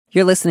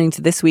You're listening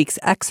to this week's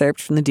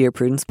excerpt from the Dear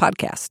Prudence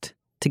podcast.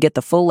 To get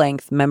the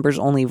full-length,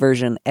 members-only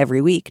version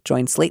every week,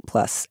 join Slate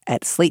Plus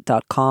at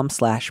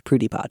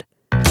slate.com/prudypod.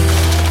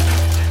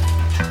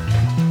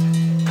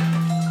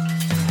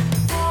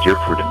 Dear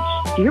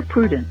Prudence. Dear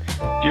Prudence.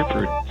 Dear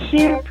Prudence.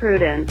 Dear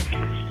Prudence.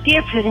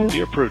 Dear Prudence.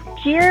 Dear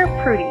Prudence. Dear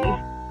Prudy,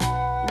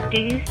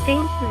 do you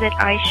think that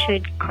I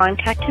should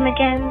contact him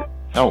again?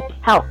 Help.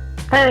 Help.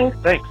 Thanks.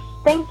 Thanks.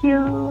 Thank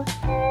you.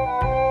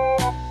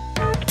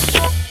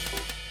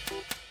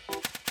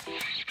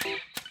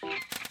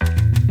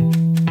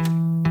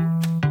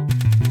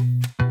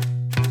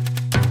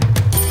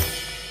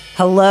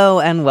 Hello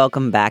and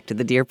welcome back to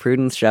the Dear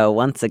Prudence Show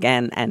once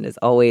again. And as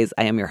always,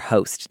 I am your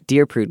host,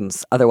 Dear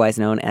Prudence, otherwise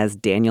known as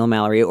Daniel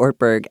Mallory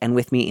Ortberg. And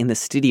with me in the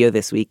studio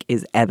this week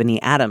is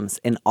Ebony Adams,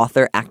 an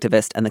author,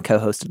 activist, and the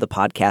co-host of the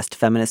podcast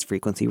Feminist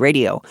Frequency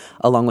Radio,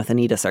 along with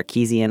Anita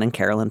Sarkeesian and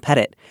Carolyn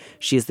Pettit.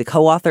 She is the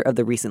co-author of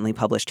the recently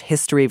published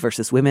History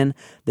versus Women,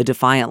 The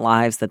Defiant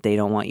Lives That They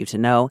Don't Want You to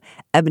Know.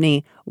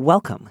 Ebony,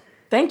 welcome.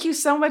 Thank you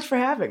so much for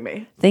having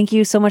me. Thank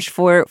you so much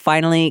for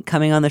finally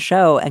coming on the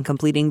show and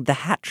completing the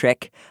hat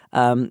trick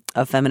of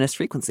Feminist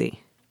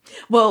Frequency.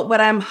 Well,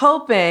 what I'm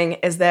hoping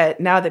is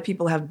that now that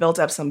people have built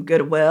up some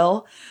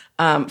goodwill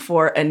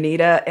for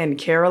Anita and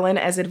Carolyn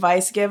as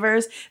advice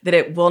givers, that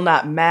it will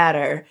not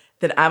matter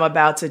that I'm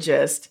about to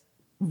just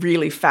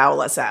really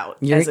foul us out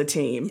as a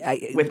team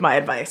with my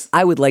advice.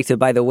 I would like to,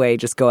 by the way,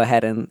 just go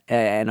ahead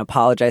and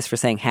apologize for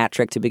saying hat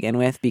trick to begin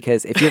with,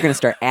 because if you're going to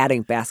start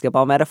adding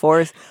basketball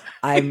metaphors,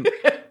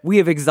 we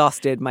have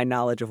exhausted my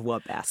knowledge of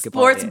what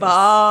basketball Sports is.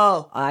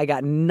 ball. I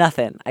got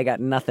nothing.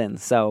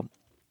 So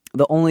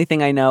the only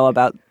thing I know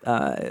about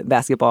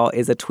basketball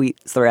is a tweet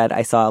thread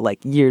I saw like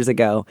years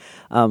ago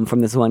from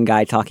this one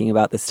guy talking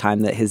about this time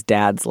that his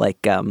dad's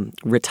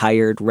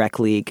retired rec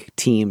league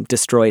team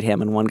destroyed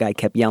him, and one guy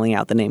kept yelling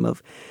out the name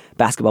of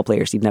basketball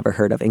players he'd never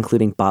heard of,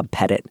 including Bob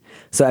Pettit.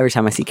 So every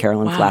time I see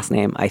Carolyn's last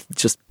name, I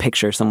just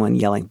picture someone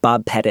yelling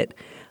Bob Pettit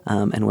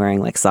and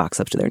wearing like socks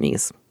up to their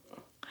knees.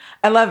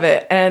 I love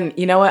it. And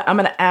you know what? I'm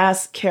going to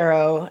ask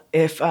Caro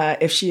if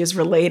she is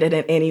related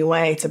in any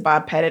way to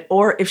Bob Pettit,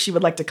 or if she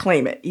would like to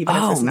claim it, even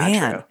if it's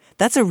not true.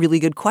 That's a really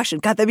good question.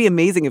 God, that'd be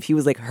amazing if he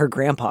was like her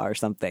grandpa or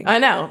something. I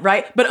know,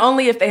 right? But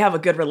only if they have a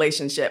good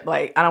relationship.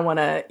 Like, I don't want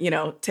to,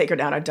 take her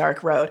down a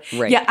dark road.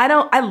 Right. Yeah,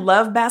 I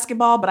love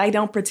basketball, but I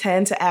don't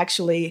pretend to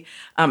actually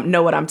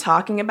know what I'm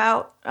talking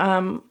about.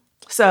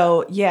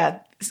 So yeah,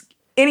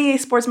 any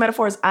sports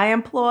metaphors I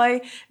employ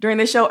during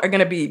this show are going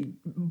to be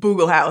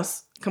Boogle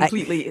House.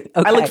 Completely. Okay.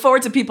 I look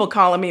forward to people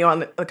calling me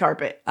on the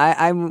carpet.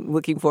 I'm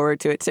looking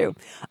forward to it too.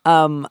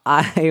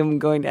 I am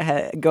going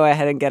to go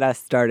ahead and get us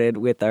started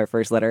with our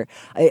first letter.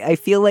 I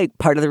feel like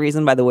part of the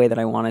reason, by the way, that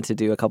I wanted to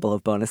do a couple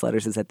of bonus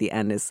letters is at the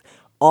end is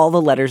all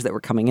the letters that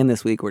were coming in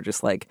this week were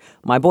just like,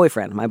 my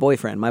boyfriend, my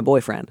boyfriend, my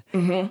boyfriend.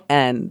 Mm-hmm.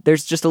 And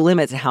there's just a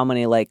limit to how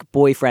many like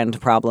boyfriend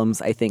problems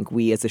I think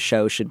we as a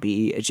show should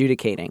be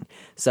adjudicating.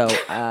 So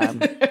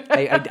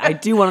I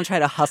do want to try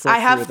to hustle. I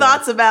have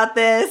thoughts about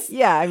this.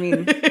 Yeah, I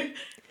mean...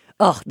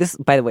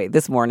 by the way,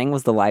 this morning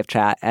was the live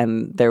chat,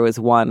 and there was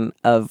one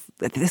of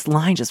this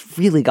line just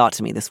really got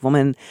to me. This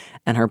woman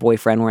and her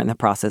boyfriend were in the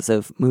process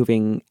of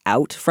moving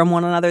out from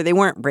one another. They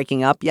weren't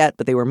breaking up yet,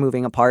 but they were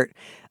moving apart,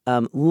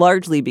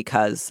 largely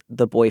because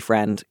the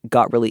boyfriend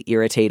got really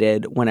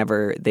irritated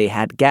whenever they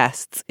had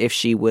guests if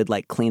she would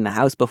like clean the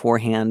house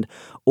beforehand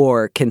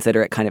or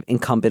consider it kind of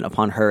incumbent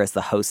upon her as the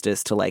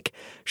hostess to like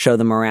show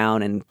them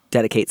around and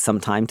dedicate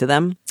some time to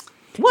them.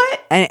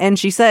 What? And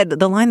she said,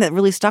 the line that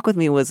really stuck with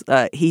me was,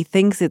 he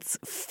thinks it's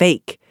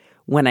fake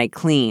when I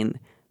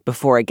clean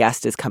before a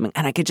guest is coming.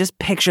 And I could just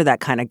picture that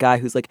kind of guy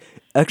who's like,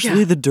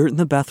 actually, the dirt in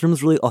the bathroom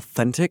is really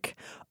authentic.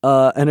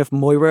 And if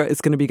Moira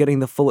is going to be getting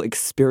the full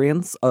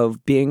experience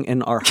of being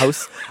in our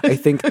house, I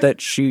think that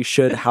she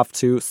should have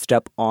to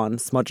step on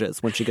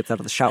smudges when she gets out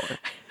of the shower.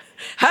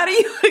 How do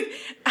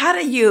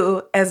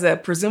you, as a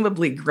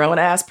presumably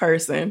grown-ass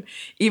person,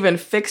 even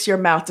fix your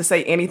mouth to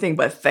say anything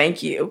but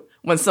thank you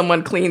when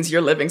someone cleans your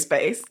living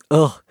space?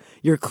 Ugh,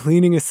 your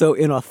cleaning is so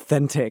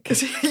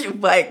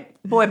inauthentic. Like,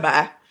 boy,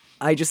 bye.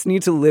 I just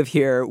need to live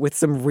here with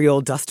some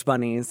real dust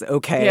bunnies,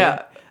 okay?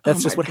 Yeah.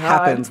 That's just what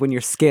happens when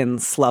your skin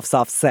sloughs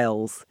off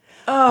cells.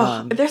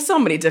 Oh, there's so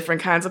many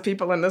different kinds of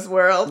people in this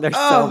world. There's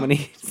so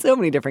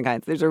many different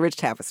kinds. There's a rich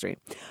tapestry.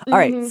 All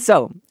right,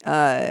 so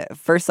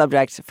first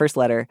subject, first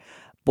letter,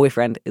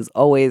 boyfriend is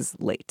always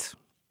late.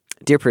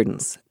 Dear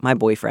Prudence, my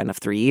boyfriend of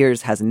 3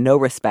 years has no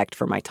respect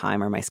for my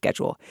time or my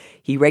schedule.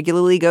 He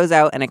regularly goes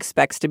out and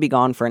expects to be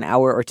gone for an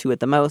hour or two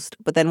at the most,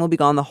 but then will be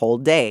gone the whole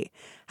day,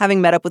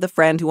 having met up with a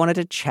friend who wanted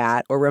to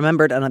chat or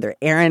remembered another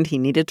errand he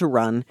needed to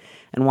run,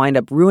 and wind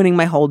up ruining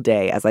my whole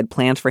day as I'd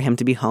planned for him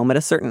to be home at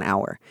a certain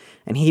hour,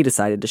 and he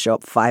decided to show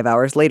up 5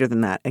 hours later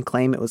than that and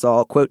claim it was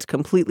all, quote,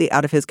 completely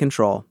out of his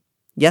control.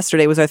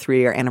 Yesterday was our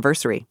 3-year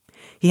anniversary.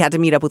 He had to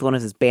meet up with one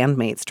of his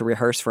bandmates to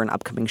rehearse for an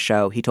upcoming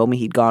show. He told me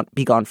he'd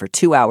be gone for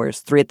 2 hours,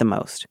 3 at the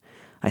most.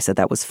 I said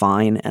that was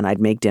fine, and I'd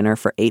make dinner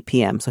for 8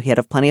 p.m. so he'd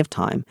have plenty of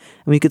time,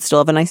 and we could still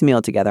have a nice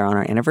meal together on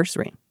our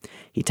anniversary.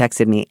 He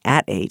texted me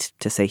at 8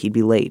 to say he'd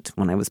be late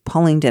when I was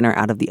pulling dinner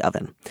out of the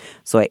oven.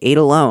 So I ate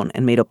alone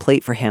and made a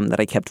plate for him that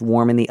I kept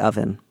warm in the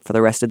oven. For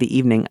the rest of the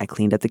evening, I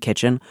cleaned up the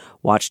kitchen,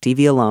 watched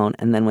TV alone,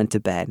 and then went to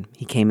bed.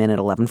 He came in at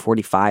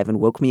 11:45 and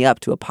woke me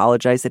up to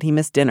apologize that he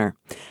missed dinner.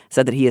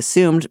 Said that he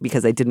assumed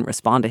because I didn't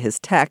respond to his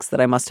text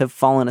that I must have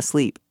fallen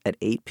asleep at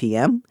 8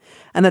 p.m.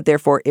 and that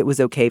therefore it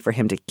was okay for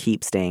him to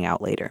keep staying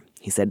out later.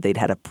 He said they'd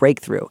had a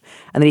breakthrough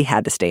and that he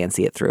had to stay and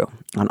see it through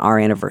on our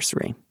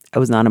anniversary. I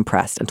was not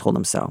impressed and told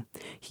him so.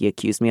 He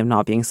accused me of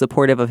not being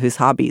supportive of his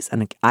hobbies,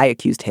 and I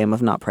accused him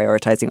of not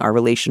prioritizing our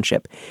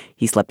relationship.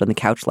 He slept on the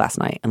couch last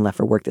night and left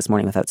for work this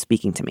morning without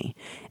speaking to me.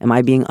 Am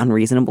I being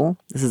unreasonable?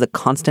 This is a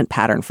constant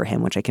pattern for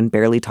him, which I can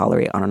barely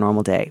tolerate on a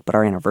normal day. But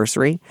our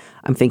anniversary,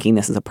 I'm thinking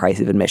this is a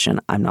price of admission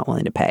I'm not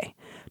willing to pay.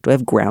 Do I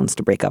have grounds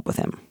to break up with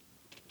him?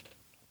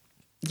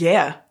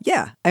 Yeah.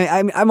 Yeah.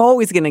 I'm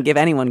always going to give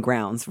anyone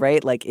grounds,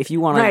 right? Like, if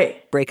you want to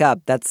break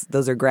up,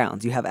 those are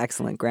grounds. You have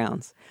excellent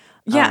grounds.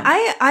 Yeah,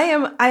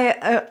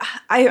 I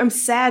am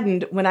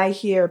saddened when I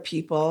hear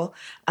people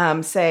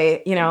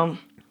say,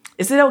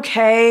 is it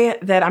okay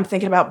that I'm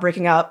thinking about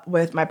breaking up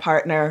with my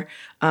partner?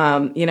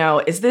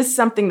 Is this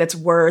something that's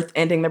worth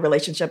ending the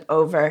relationship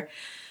over?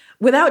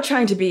 Without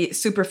trying to be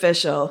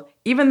superficial,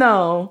 even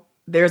though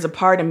there's a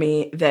part of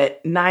me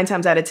that 9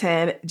 times out of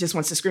 10 just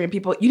wants to scream at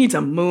people, you need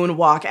to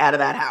moonwalk out of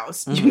that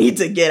house. You need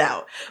to get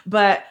out.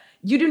 But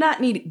you do not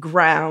need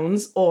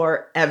grounds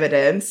or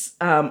evidence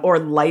or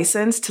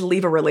license to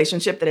leave a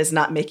relationship that is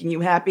not making you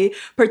happy,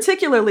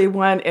 particularly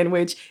one in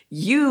which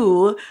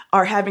you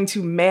are having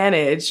to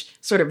manage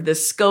sort of the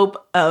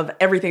scope of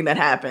everything that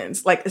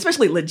happens, like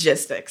especially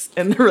logistics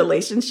in the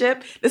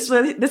relationship. This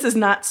is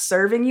not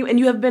serving you, and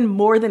you have been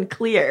more than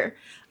clear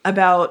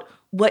about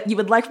what you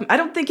would like from. I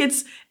don't think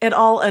it's at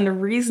all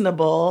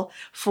unreasonable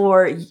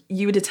for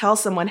you to tell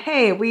someone,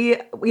 hey, we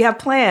have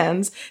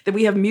plans that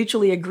we have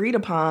mutually agreed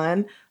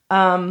upon.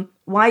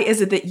 Why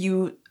is it that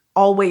you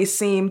always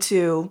seem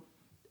to,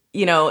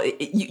 you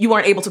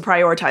aren't able to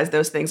prioritize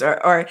those things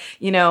or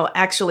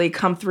actually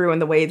come through in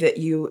the way that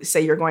you say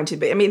you're going to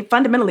be? I mean,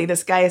 fundamentally,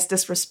 this guy is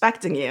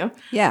disrespecting you.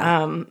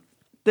 Yeah.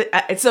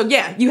 So,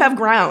 you have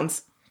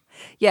grounds.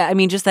 Yeah. I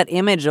mean, just that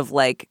image of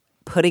like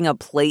putting a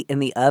plate in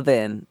the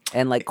oven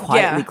and like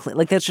quietly clean,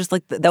 like that's just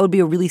like, that would be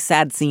a really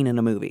sad scene in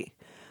a movie.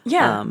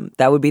 Yeah.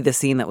 That would be the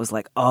scene that was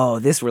like, oh,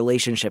 this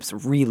relationship's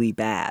really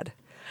bad.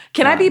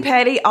 Can I be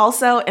petty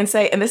also and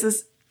say, and this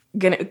is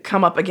going to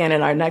come up again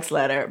in our next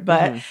letter,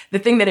 but the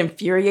thing that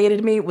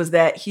infuriated me was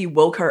that he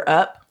woke her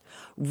up.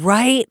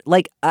 Right?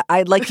 Like,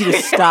 I'd like you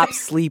to stop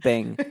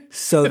sleeping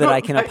so that I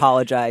can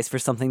apologize for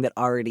something that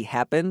already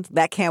happened.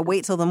 That can't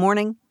wait till the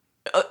morning.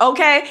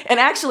 Okay. And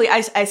actually,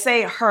 I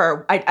say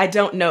her. I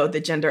don't know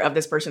the gender of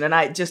this person, and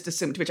I just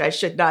assumed, which I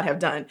should not have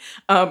done.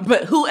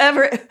 But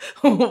whatever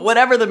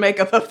the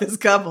makeup of this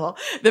couple,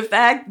 the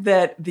fact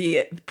that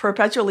the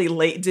perpetually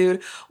late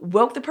dude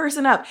woke the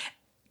person up,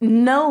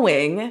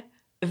 knowing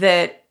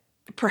that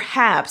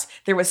perhaps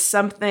there was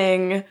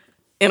something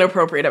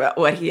inappropriate about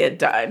what he had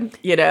done,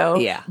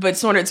 Yeah. but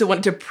sort of to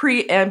want to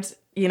preempt,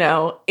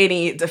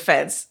 any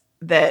defense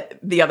that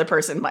the other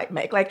person might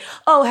make. Like,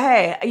 oh,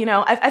 hey,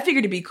 I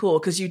figured it'd be cool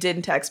because you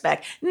didn't text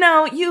back.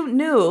 No, you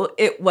knew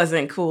it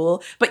wasn't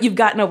cool, but you've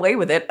gotten away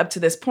with it up to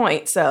this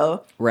point.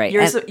 So right.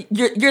 you're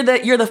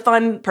the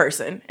fun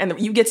person, and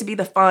you get to be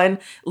the fun,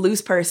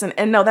 loose person.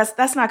 And no,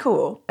 that's not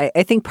cool.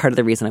 I think part of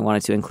the reason I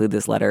wanted to include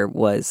this letter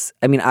was,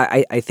 I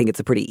think it's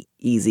a pretty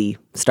easy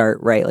start,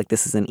 right? Like,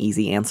 this is an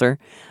easy answer.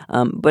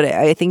 But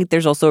I think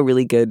there's also a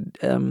really good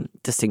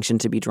distinction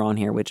to be drawn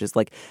here, which is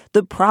like,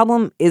 the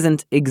problem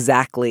isn't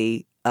exactly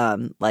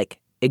like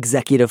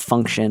executive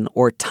function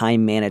or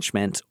time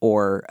management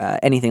or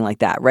anything like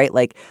that, right?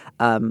 Like,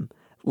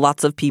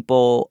 lots of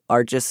people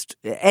are just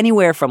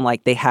anywhere from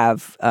like they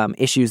have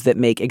issues that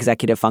make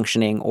executive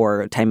functioning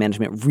or time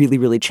management really,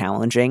 really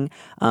challenging.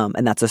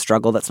 And that's a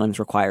struggle that sometimes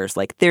requires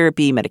like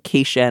therapy,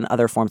 medication,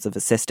 other forms of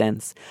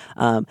assistance.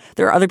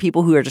 There are other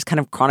people who are just kind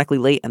of chronically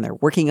late and they're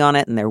working on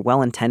it and they're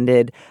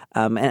well-intended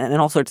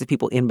and all sorts of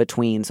people in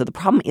between. So the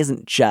problem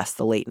isn't just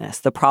the lateness.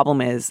 The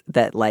problem is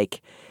that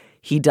like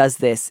he does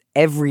this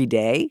every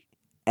day.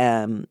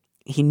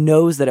 He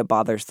knows that it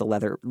bothers the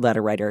letter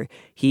writer.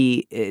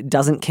 He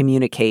doesn't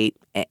communicate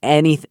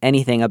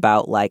anything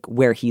about like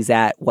where he's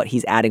at, what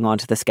he's adding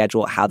onto the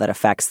schedule, how that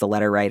affects the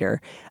letter writer.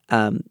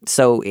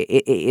 So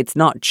it's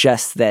not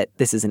just that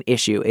this is an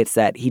issue; it's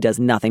that he does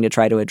nothing to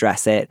try to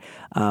address it,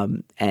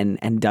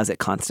 and does it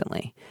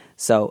constantly.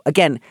 So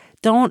again,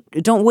 don't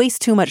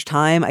waste too much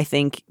time. I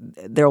think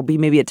there'll be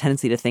maybe a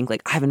tendency to think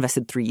like, I've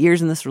invested 3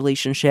 years in this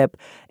relationship.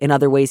 In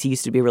other ways, he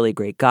used to be a really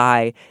great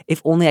guy.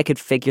 If only I could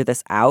figure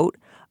this out.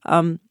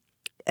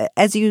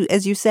 As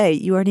you say,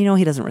 you already know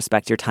he doesn't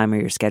respect your time or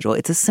your schedule.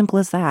 It's as simple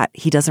as that.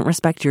 He doesn't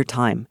respect your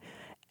time.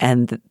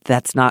 And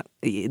there's not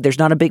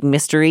a big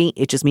mystery.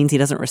 It just means he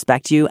doesn't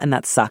respect you, and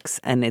that sucks.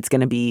 And it's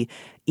going to be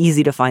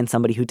easy to find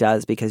somebody who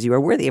does because you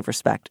are worthy of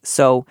respect.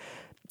 So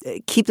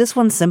keep this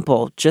one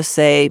simple. Just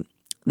say,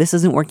 this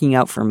isn't working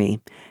out for me,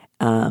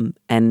 and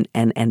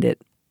end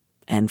it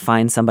and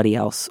find somebody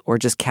else, or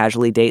just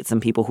casually date some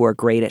people who are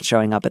great at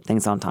showing up at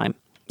things on time.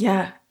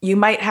 Yeah. You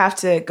might have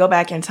to go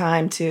back in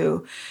time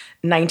to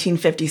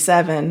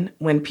 1957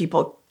 when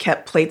people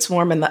kept plates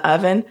warm in the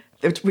oven.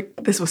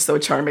 This was so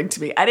charming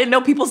to me. I didn't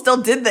know people still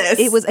did this.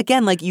 It was,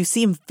 again, like you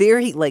seem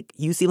like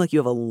you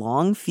have a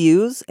long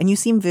fuse and you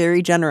seem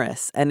very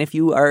generous. And if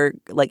you are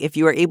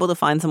able to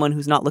find someone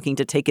who's not looking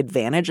to take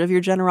advantage of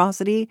your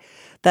generosity,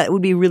 that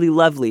would be really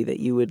lovely that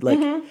you would do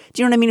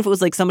you know what I mean? If it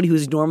was like somebody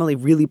who's normally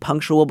really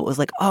punctual, but was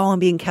like, oh, I'm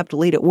being kept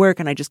late at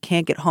work and I just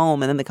can't get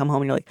home. And then they come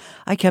home and you're like,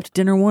 I kept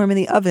dinner warm in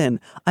the oven.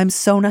 I'm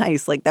so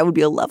nice. Like that would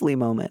be a lovely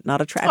moment,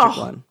 not a tragic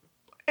one.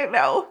 I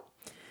know.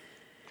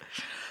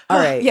 All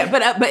right. Yeah,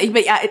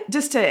 but yeah,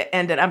 just to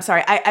end it, I'm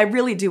sorry. I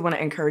really do want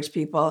to encourage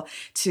people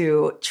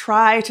to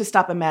try to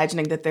stop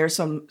imagining that there's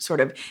some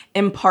sort of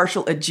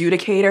impartial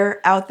adjudicator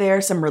out there,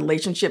 some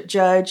relationship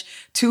judge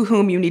to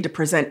whom you need to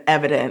present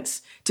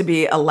evidence to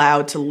be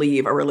allowed to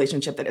leave a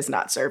relationship that is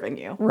not serving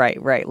you.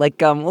 Right.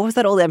 Like, what was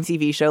that old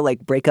MTV show,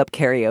 like Breakup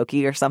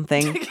Karaoke or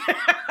something? Do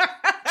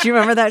you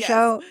remember that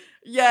show?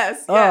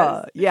 Yes.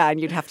 Oh, yeah, and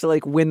you'd have to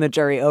like win the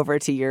jury over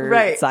to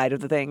your side of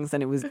the things,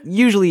 and it was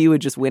usually you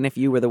would just win if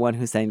you were the one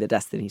who sang the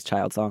Destiny's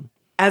Child song.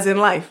 As in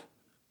life.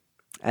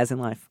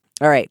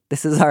 All right,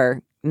 this is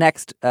our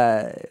next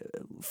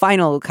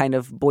final kind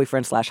of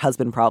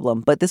boyfriend/husband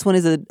problem, but this one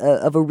is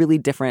of a really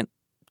different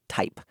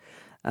type.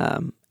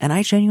 And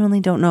I genuinely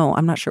don't know.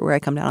 I'm not sure where I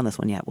come down on this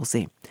one yet. We'll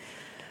see.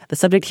 The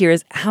subject here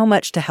is how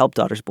much to help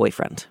daughter's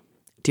boyfriend.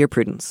 Dear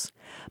Prudence,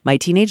 my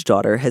teenage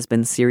daughter has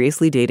been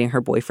seriously dating her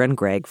boyfriend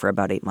Greg for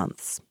about 8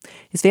 months.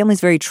 His family's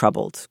very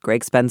troubled.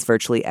 Greg spends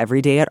virtually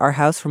every day at our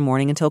house from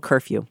morning until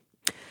curfew.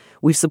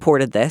 We've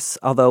supported this,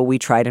 although we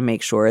try to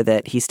make sure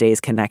that he stays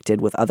connected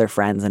with other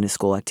friends and his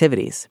school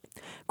activities.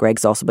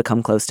 Greg's also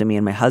become close to me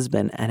and my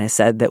husband and has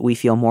said that we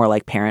feel more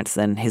like parents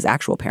than his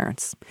actual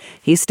parents.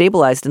 He's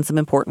stabilized in some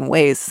important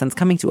ways since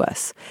coming to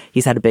us.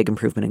 He's had a big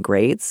improvement in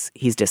grades.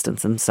 He's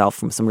distanced himself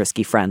from some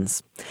risky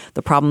friends.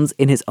 The problems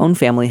in his own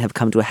family have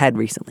come to a head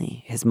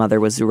recently. His mother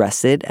was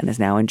arrested and is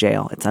now in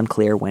jail. It's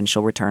unclear when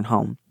she'll return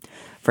home.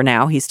 For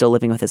now, he's still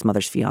living with his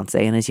mother's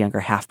fiancé and his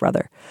younger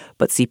half-brother,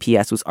 but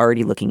CPS was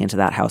already looking into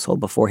that household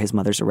before his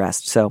mother's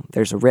arrest, so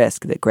there's a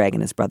risk that Greg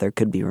and his brother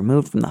could be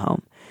removed from the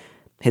home.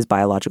 His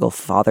biological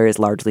father is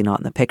largely not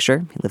in the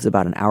picture. He lives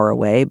about an hour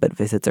away, but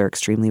visits are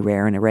extremely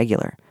rare and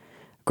irregular.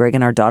 Greg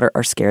and our daughter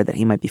are scared that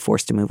he might be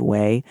forced to move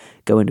away,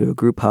 go into a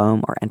group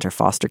home, or enter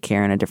foster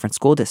care in a different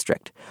school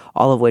district,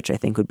 all of which I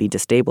think would be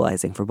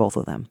destabilizing for both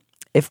of them.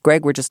 If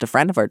Greg were just a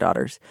friend of our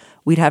daughter's,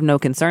 we'd have no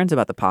concerns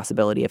about the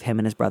possibility of him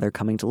and his brother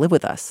coming to live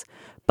with us.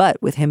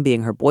 But with him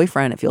being her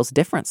boyfriend, it feels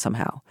different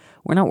somehow.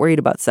 We're not worried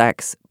about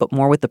sex, but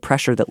more with the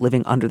pressure that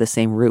living under the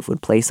same roof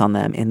would place on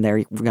them in their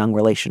young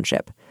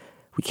relationship.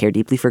 We care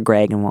deeply for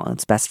Greg and want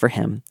what's best for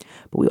him,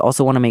 but we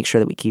also want to make sure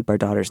that we keep our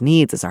daughter's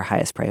needs as our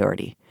highest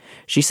priority.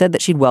 She said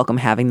that she'd welcome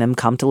having them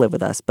come to live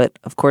with us, but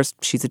of course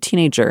she's a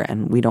teenager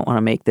and we don't want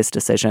to make this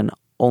decision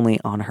only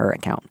on her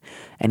account.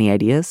 Any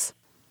ideas?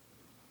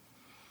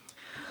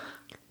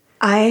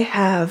 I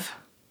have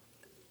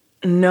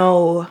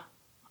no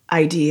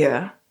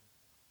idea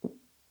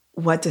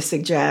what to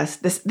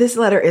suggest. This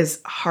letter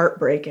is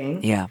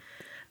heartbreaking. Yeah.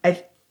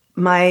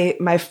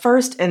 My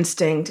first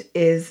instinct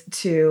is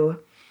to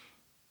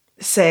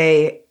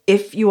say,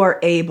 if you are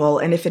able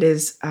and if it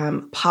is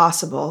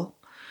possible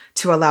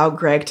to allow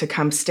Greg to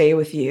come stay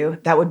with you,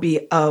 that would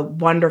be a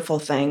wonderful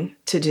thing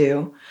to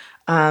do,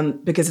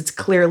 because it's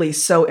clearly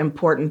so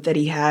important that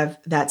he have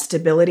that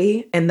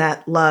stability and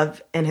that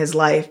love in his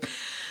life.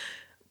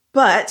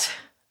 But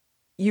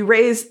you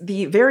raise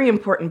the very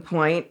important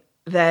point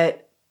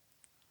that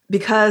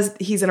because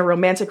he's in a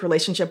romantic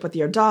relationship with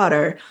your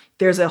daughter,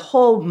 there's a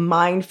whole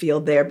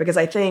minefield there, because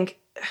I think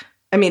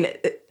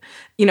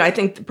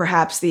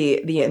perhaps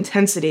the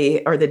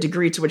intensity or the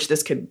degree to which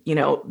this could,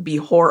 be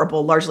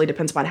horrible largely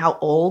depends upon how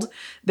old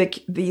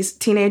these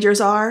teenagers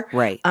are.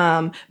 Right.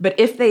 But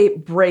if they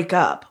break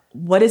up,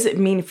 what does it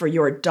mean for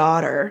your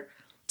daughter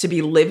to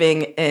be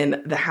living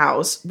in the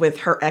house with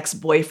her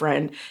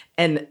ex-boyfriend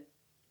and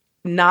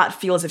not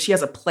feel as if she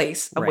has a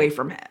place away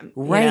from him?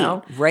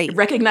 Right.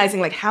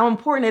 Recognizing like how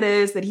important it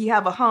is that he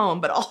have a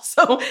home, but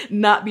also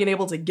not being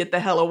able to get the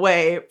hell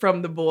away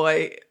from the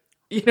boy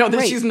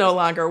that she's no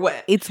longer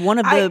with. It's one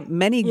of the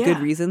many good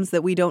reasons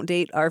that we don't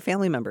date our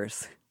family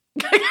members.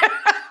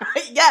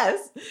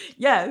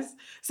 Yes.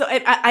 So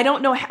I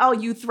don't know how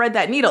you thread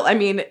that needle. I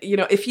mean,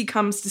 if he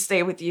comes to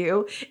stay with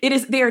you,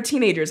 they are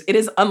teenagers. It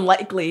is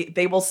unlikely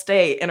they will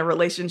stay in a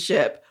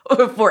relationship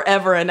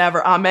forever and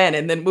ever, amen,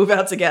 and then move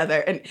out together.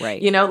 And,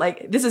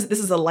 this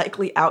is a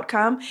likely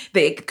outcome.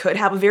 They could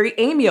have a very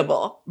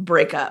amiable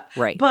breakup.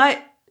 Right.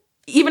 But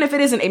even if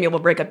it is an amiable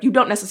breakup, you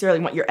don't necessarily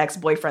want your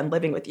ex-boyfriend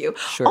living with you.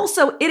 Sure.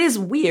 Also, it is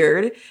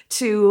weird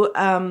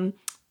to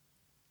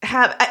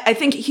I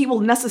think he will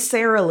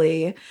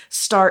necessarily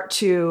start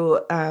to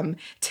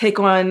take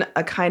on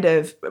a kind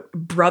of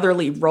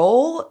brotherly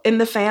role in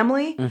the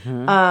family.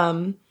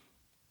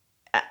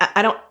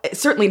 I don't,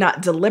 certainly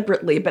not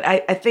deliberately, but I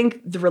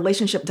think the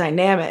relationship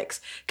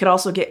dynamics could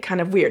also get kind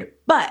of weird.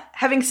 But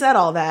having said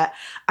all that,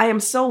 I am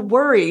so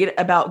worried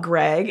about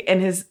Greg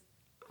and his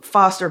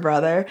foster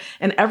brother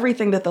and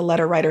everything that the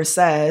letter writer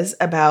says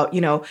about,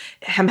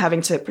 him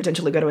having to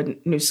potentially go to a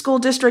new school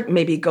district,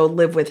 maybe go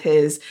live with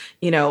his,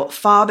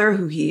 father,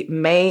 who he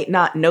may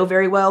not know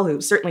very well,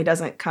 who certainly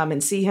doesn't come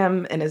and see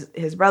him and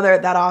his brother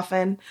that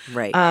often.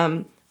 Right.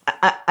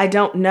 I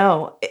don't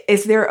know.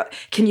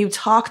 Can you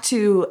talk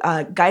to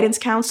guidance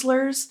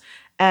counselors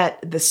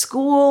at the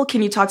school?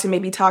 Can you talk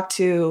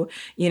to,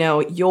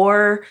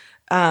 your,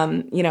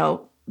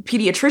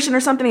 pediatrician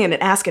or something and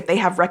ask if they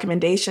have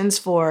recommendations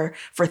for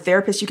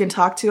therapists you can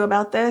talk to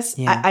about this?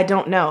 Yeah. I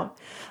don't know.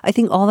 I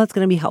think all that's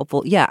going to be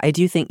helpful. Yeah, I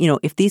do think,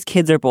 if these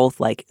kids are both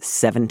like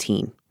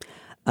 17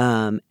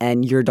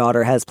 and your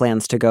daughter has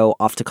plans to go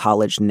off to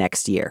college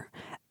next year,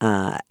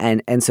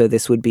 and so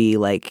this would be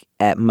like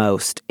at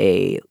most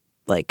a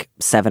like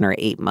 7 or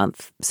 8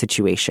 month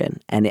situation,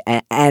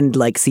 and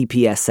like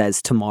CPS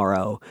says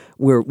tomorrow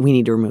we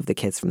need to remove the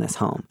kids from this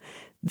home,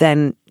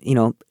 then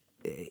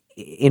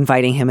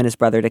inviting him and his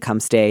brother to come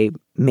stay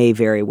may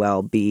very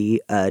well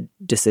be a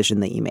decision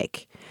that you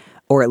make,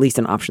 or at least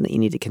an option that you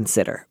need to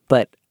consider.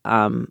 But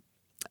I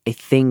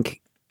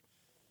think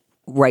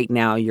right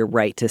now you're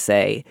right to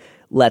say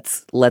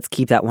let's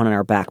keep that one in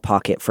our back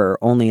pocket for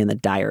only in the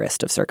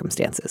direst of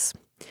circumstances.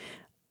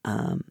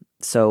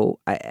 So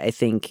I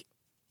think,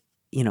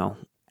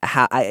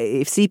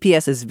 if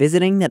CPS is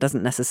visiting, that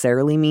doesn't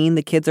necessarily mean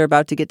the kids are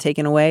about to get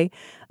taken away.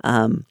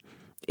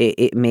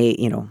 It may,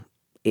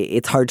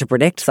 it's hard to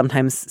predict.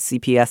 Sometimes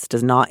CPS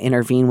does not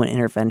intervene when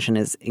intervention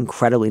is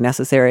incredibly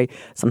necessary.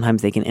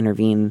 Sometimes they can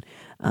intervene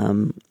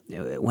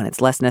when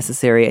it's less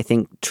necessary. I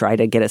think try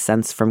to get a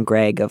sense from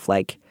Greg of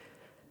like,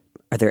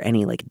 are there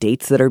any like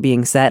dates that are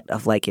being set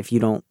of like, if you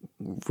don't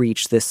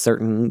reach this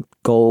certain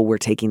goal, we're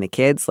taking the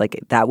kids? Like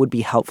that would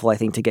be helpful, I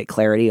think, to get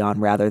clarity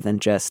on, rather than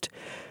just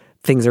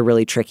things are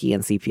really tricky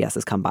and CPS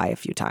has come by a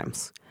few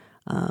times.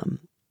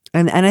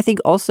 And I think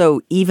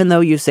also, even though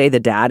you say the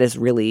dad is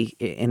really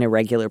an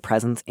irregular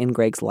presence in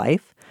Greg's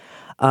life,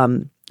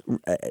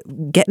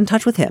 get in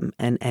touch with him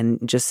and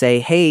just say,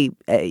 hey,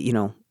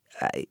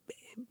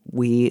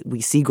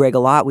 we see Greg a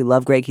lot. We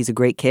love Greg. He's a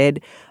great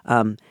kid.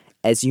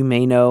 As you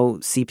may know,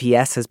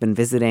 CPS has been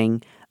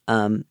visiting.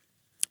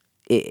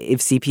 If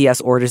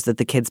CPS orders that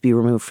the kids be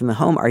removed from the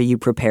home, are you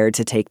prepared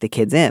to take the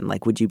kids in?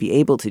 Like, would you be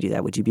able to do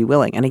that? Would you be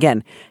willing? And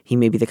again, he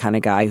may be the kind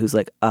of guy who's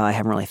like, I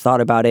haven't really thought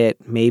about it.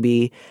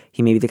 Maybe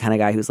he may be the kind of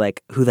guy who's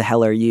like, who the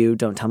hell are you?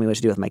 Don't tell me what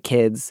to do with my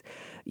kids.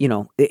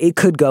 It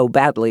could go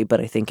badly,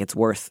 but I think it's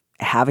worth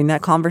having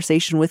that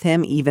conversation with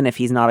him, even if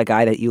he's not a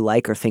guy that you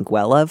like or think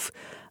well of.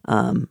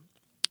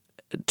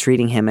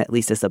 Treating him at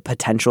least as a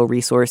potential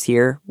resource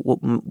here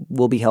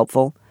will be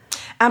helpful.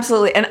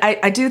 Absolutely. And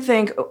I do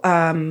think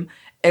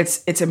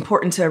it's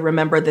important to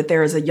remember that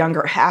there is a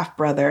younger half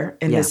brother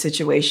in this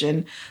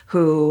situation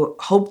who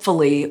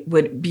hopefully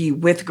would be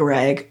with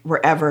Greg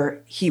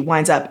wherever he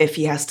winds up if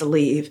he has to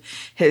leave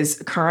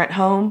his current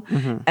home.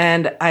 Mm-hmm.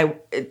 And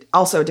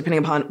also, depending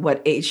upon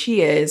what age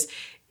he is,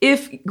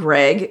 if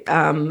Greg,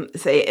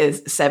 say,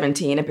 is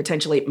 17 and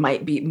potentially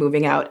might be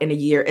moving out in a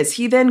year, is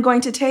he then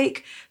going to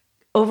take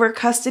over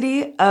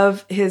custody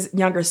of his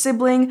younger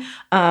sibling?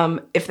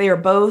 If they are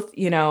both,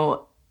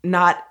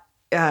 not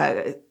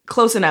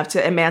close enough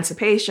to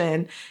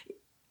emancipation,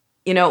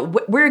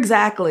 where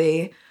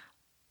exactly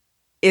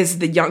is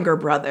the younger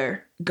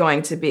brother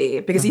going to be?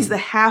 Because he's the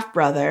half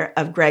brother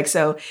of Greg.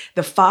 So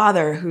the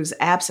father who's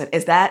absent,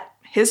 is that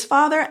his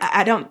father?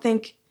 I don't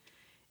think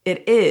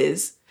it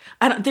is.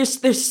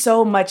 There's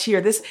so much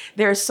here.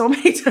 There are so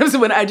many times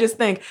when I just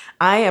think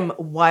I am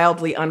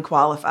wildly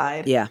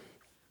unqualified. Yeah.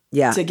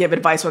 To give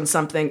advice on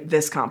something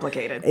this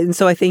complicated. And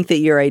so I think that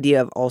your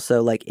idea of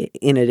also, like,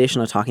 in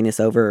addition to talking this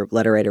over,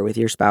 letter writer, with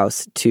your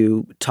spouse,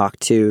 to talk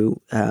to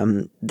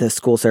the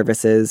school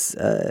services,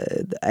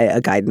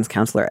 a guidance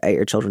counselor at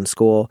your children's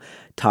school,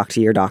 talk to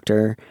your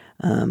doctor,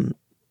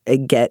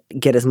 get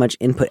as much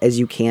input as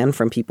you can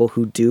from people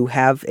who do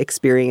have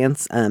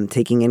experience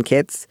taking in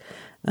kids,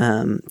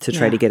 to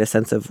try to get a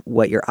sense of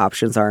what your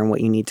options are and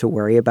what you need to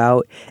worry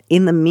about.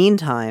 In the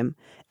meantime,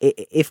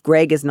 if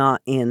Greg is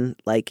not in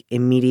like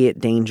immediate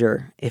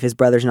danger, if his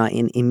brother's not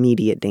in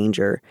immediate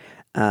danger,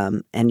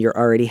 and you're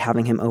already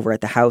having him over at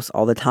the house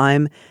all the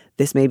time,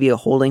 this may be a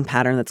holding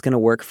pattern that's going to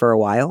work for a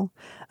while.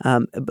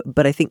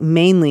 But I think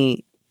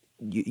mainly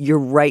you're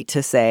right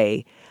to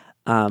say,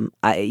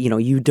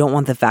 you don't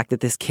want the fact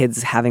that this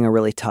kid's having a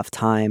really tough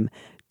time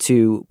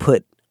to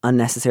put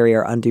unnecessary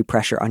or undue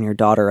pressure on your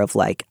daughter of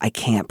like, I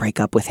can't break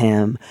up with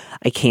him,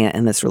 I can't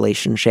in this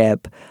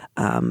relationship,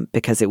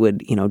 because it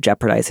would,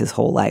 jeopardize his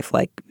whole life.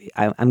 Like,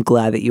 I'm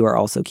glad that you are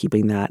also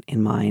keeping that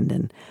in mind,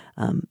 and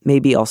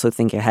maybe also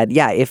think ahead.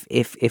 Yeah,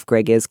 if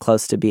Greg is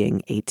close to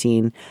being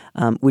 18,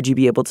 would you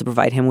be able to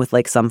provide him with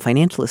like some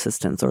financial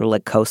assistance or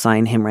like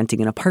co-sign him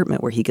renting an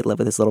apartment where he could live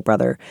with his little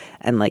brother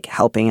and like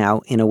helping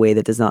out in a way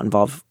that does not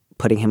involve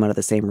putting him under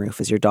the same roof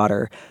as your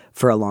daughter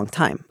for a long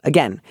time?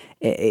 Again,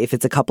 if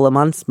it's a couple of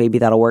months, maybe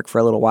that'll work for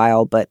a little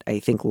while, but I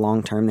think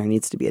long term there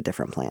needs to be a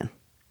different plan.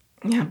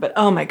 Yeah, but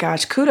oh my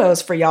gosh,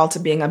 kudos for y'all to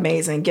being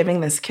amazing,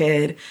 giving this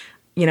kid,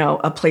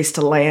 a place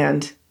to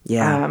land.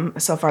 Yeah.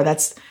 So far,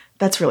 that's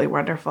really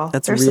wonderful.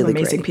 There's really some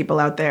amazing great. people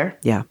out there.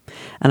 Yeah,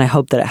 and I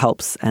hope that it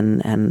helps.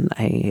 And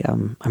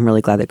I'm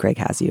really glad that Greg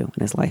has you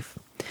in his life.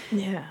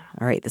 Yeah.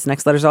 All right, this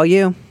next letter's all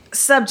you.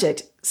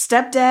 Subject: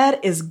 Stepdad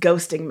is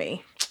ghosting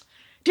me.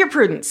 Dear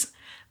Prudence,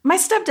 my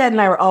stepdad and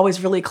I were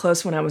always really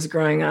close when I was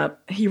growing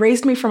up. He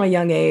raised me from a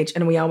young age,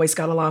 and we always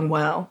got along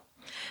well.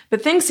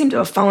 But things seem to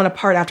have fallen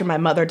apart after my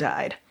mother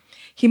died.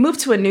 He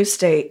moved to a new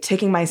state,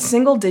 taking my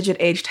single-digit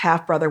aged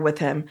half-brother with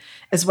him,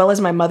 as well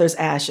as my mother's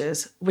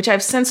ashes, which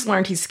I've since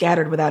learned he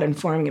scattered without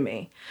informing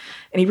me.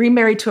 And he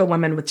remarried to a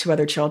woman with 2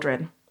 other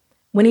children.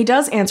 When he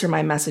does answer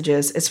my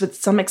messages, it's with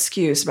some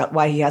excuse about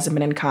why he hasn't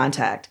been in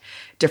contact.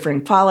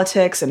 Differing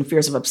politics and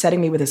fears of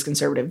upsetting me with his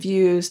conservative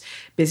views,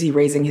 busy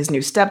raising his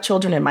new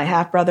stepchildren and my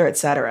half-brother,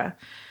 etc.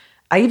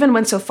 I even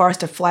went so far as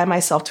to fly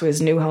myself to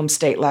his new home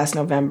state last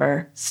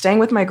November, staying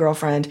with my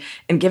girlfriend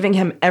and giving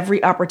him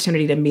every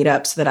opportunity to meet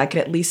up so that I could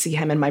at least see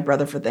him and my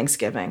brother for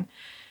Thanksgiving.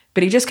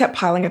 But he just kept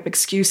piling up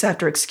excuse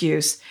after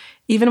excuse,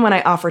 even when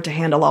I offered to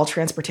handle all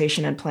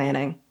transportation and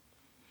planning.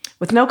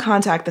 With no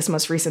contact this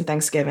most recent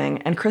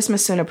Thanksgiving and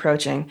Christmas soon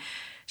approaching,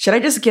 should I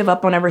just give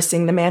up on ever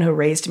seeing the man who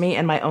raised me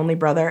and my only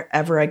brother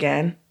ever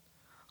again?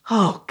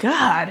 Oh,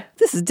 God.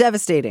 This is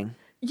devastating.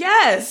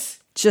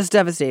 Yes. Just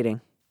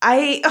devastating.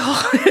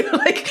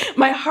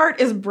 My heart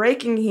is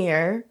breaking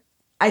here.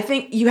 I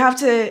think you have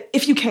to,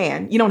 if you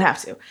can, you don't have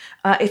to.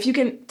 If you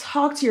can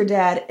talk to your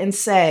dad and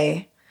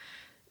say,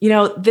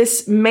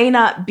 this may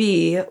not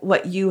be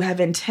what you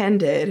have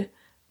intended,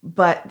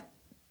 but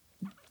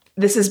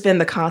this has been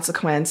the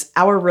consequence.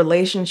 Our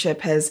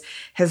relationship has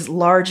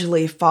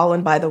largely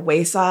fallen by the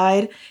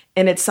wayside,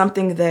 and it's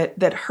something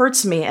that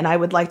hurts me, and I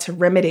would like to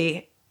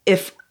remedy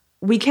if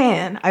we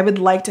can. I would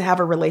like to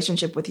have a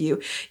relationship with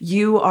you.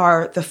 You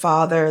are the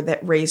father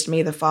that raised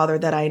me, the father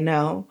that I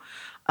know.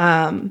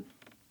 Can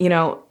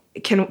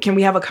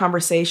we have a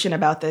conversation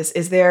about this?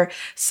 Is there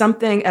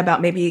something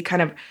about maybe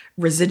kind of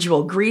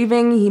residual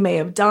grieving he may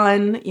have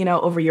done,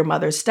 over your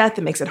mother's death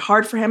that makes it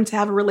hard for him to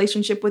have a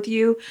relationship with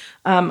you?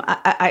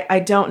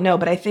 I don't know,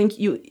 but I think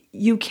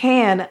you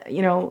can,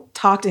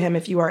 talk to him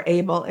if you are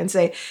able and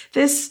say,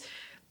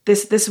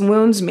 this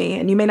wounds me,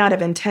 and you may not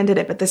have intended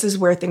it, but this is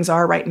where things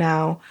are right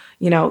now.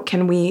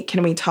 Can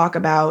we talk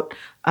about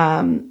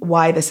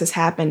why this has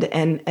happened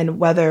and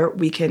whether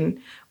we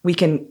can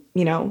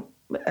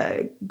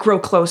grow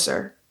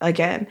closer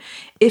again.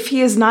 If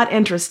he is not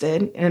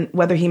interested, and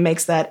whether he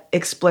makes that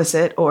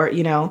explicit or,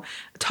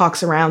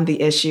 talks around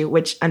the issue,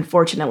 which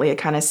unfortunately it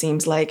kind of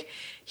seems like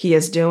he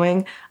is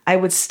doing, I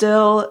would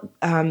still,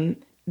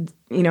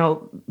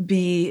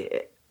 be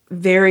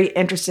very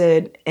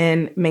interested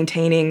in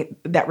maintaining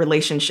that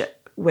relationship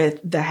with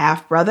the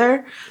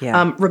half-brother,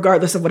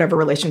 regardless of whatever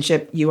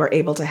relationship you are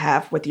able to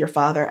have with your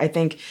father. I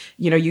think,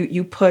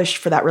 you push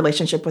for that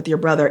relationship with your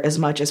brother as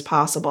much as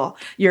possible.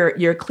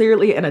 You're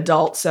clearly an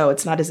adult, so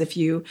it's not as if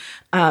you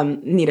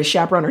need a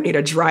chaperone or need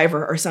a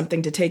driver or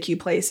something to take you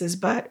places.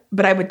 But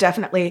I would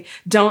definitely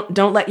don't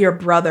let your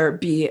brother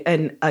be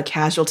a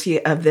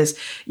casualty of this,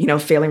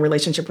 failing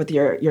relationship with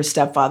your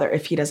stepfather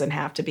if he doesn't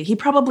have to be. He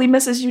probably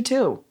misses you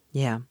too.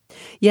 Yeah.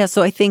 Yeah.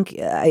 So I think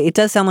it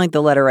does sound like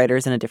the letter writer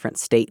is in a different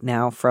state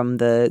now from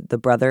the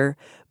brother.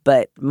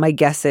 But my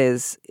guess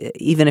is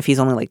even if he's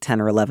only like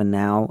 10 or 11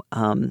 now,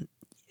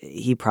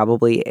 he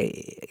probably,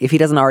 if he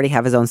doesn't already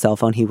have his own cell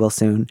phone, he will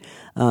soon.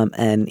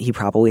 And he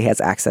probably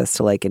has access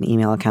to like an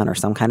email account or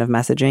some kind of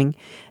messaging.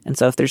 And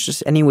so if there's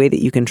just any way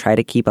that you can try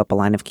to keep up a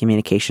line of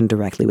communication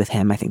directly with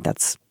him, I think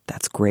that's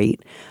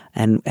great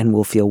and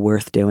will feel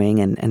worth doing.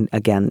 And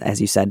again, as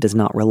you said, does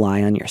not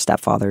rely on your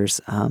stepfather's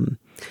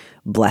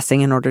blessing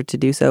in order to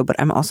do so. But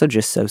I'm also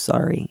just so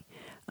sorry.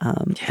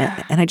 And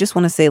I just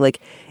want to say, like,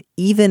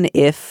 even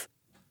if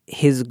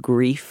his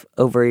grief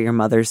over your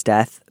mother's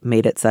death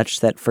made it such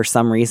that for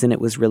some reason it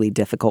was really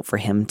difficult for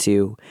him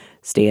to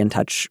stay in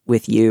touch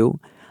with you,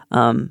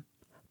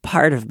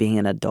 part of being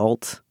an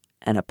adult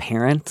and a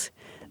parent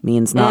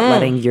means not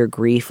letting your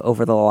grief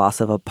over the loss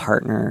of a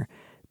partner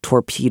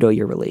torpedo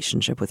your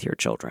relationship with your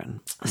children.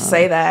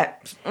 Say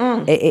that.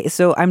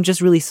 So I'm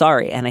just really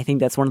sorry. And I think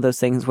that's one of those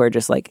things where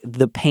just like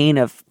the pain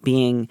of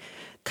being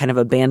kind of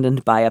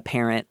abandoned by a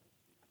parent,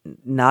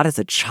 not as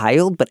a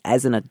child, but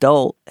as an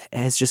adult,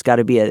 has just got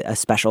to be a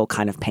special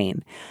kind of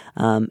pain.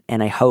 And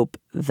I hope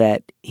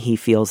that he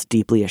feels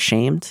deeply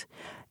ashamed.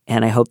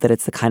 And I hope that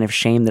it's the kind of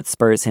shame that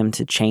spurs him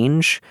to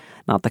change,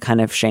 not the kind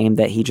of shame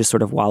that he just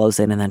sort of wallows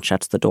in and then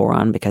shuts the door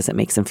on because it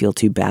makes him feel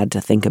too bad to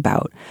think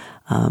about.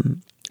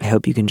 I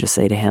hope you can just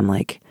say to him,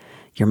 like,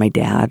 you're my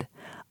dad.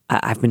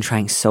 I've been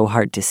trying so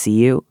hard to see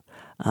you.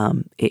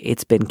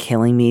 It's been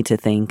killing me to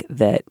think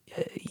that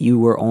you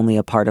were only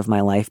a part of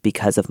my life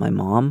because of my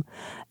mom,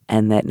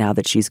 and that now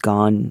that she's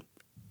gone,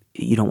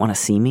 you don't want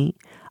to see me.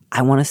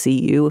 I want to see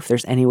you. If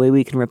there's any way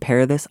we can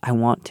repair this, I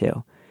want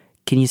to.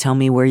 Can you tell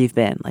me where you've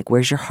been? Like,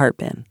 where's your heart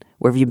been?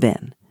 Where have you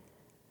been?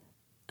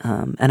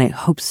 And I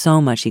hope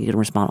so much he can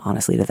respond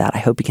honestly to that. I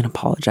hope he can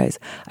apologize.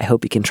 I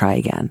hope he can try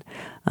again.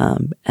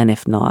 And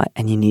if not,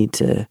 and you need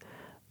to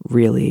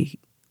really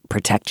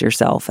protect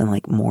yourself and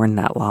like mourn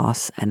that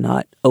loss and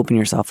not open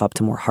yourself up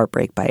to more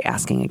heartbreak by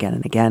asking again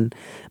and again,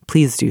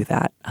 please do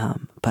that.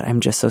 But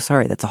I'm just so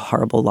sorry. That's a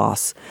horrible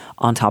loss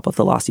on top of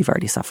the loss you've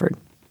already suffered.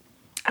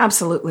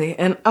 Absolutely.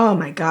 And oh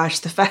my gosh,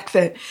 the fact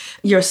that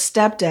your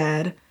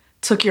stepdad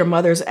took your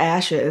mother's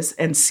ashes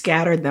and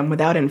scattered them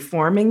without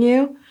informing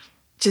you,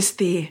 just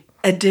the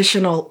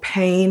additional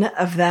pain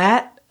of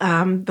that,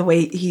 the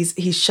way he's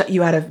shut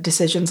you out of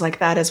decisions like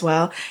that as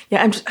well.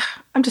 Yeah,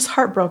 I'm just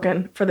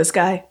heartbroken for this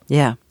guy.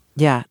 Yeah.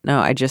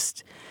 No,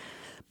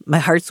 my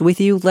heart's with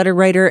you, letter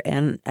writer,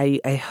 and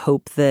I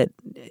hope that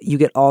you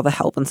get all the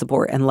help and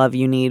support and love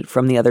you need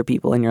from the other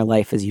people in your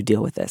life as you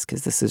deal with this,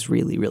 because this is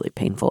really, really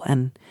painful.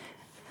 And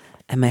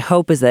my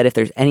hope is that if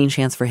there's any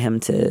chance for him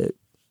to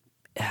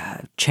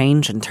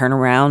change and turn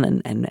around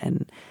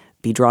and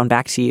be drawn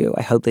back to you,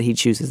 I hope that he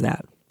chooses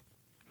that.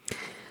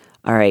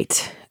 All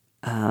right.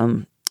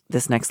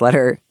 This next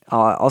letter,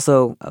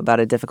 also about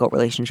a difficult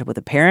relationship with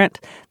a parent.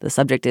 The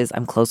subject is,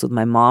 I'm close with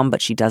my mom,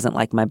 but she doesn't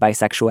like my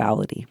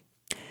bisexuality.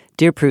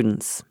 Dear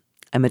Prudence,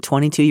 I'm a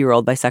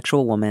 22-year-old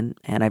bisexual woman,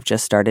 and I've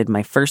just started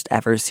my first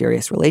ever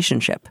serious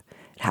relationship.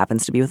 It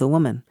happens to be with a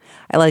woman.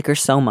 I like her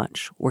so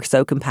much. We're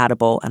so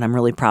compatible, and I'm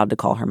really proud to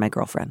call her my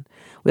girlfriend.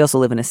 We also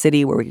live in a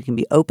city where we can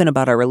be open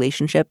about our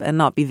relationship and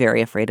not be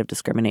very afraid of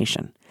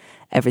discrimination.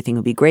 Everything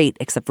will be great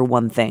except for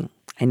one thing.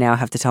 I now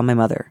have to tell my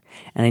mother,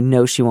 and I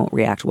know she won't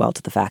react well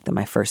to the fact that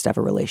my first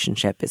ever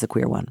relationship is a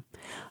queer one.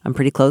 I'm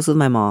pretty close with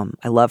my mom.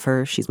 I love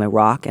her. She's my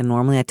rock, and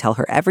normally I tell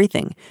her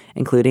everything,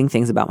 including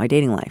things about my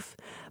dating life.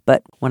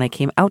 But when I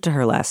came out to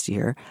her last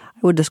year, I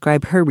would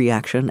describe her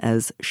reaction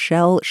as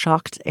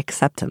shell-shocked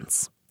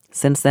acceptance.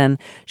 Since then,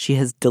 she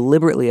has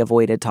deliberately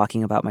avoided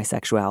talking about my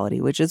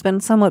sexuality, which has been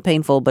somewhat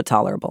painful but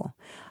tolerable.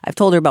 I've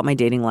told her about my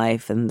dating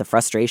life and the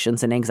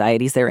frustrations and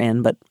anxieties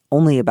therein, but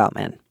only about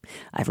men.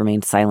 I've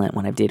remained silent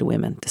when I've dated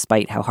women,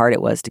 despite how hard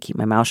it was to keep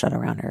my mouth shut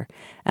around her.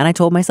 And I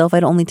told myself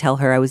I'd only tell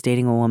her I was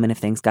dating a woman if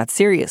things got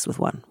serious with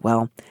one.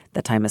 Well,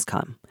 that time has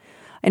come.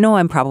 I know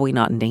I'm probably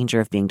not in danger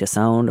of being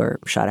disowned or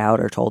shut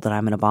out or told that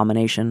I'm an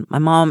abomination. My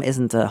mom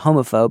isn't a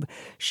homophobe.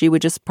 She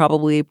would just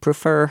probably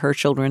prefer her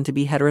children to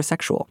be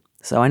heterosexual.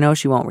 So I know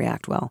she won't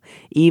react well,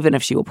 even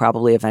if she will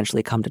probably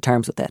eventually come to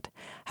terms with it.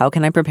 How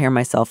can I prepare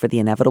myself for the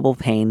inevitable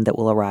pain that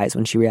will arise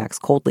when she reacts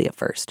coldly at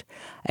first?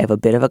 I have a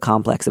bit of a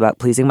complex about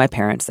pleasing my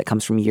parents that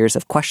comes from years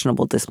of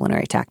questionable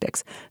disciplinary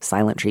tactics,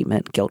 silent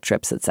treatment, guilt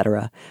trips,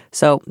 etc.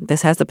 So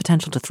this has the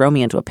potential to throw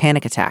me into a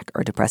panic attack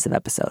or a depressive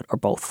episode, or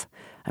both.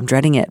 I'm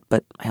dreading it,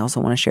 but I also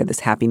want to share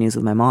this happy news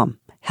with my mom.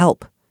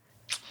 Help.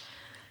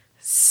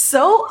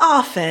 So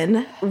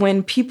often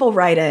when people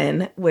write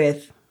in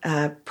with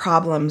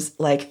problems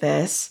like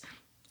this,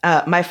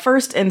 my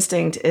first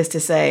instinct is to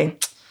say,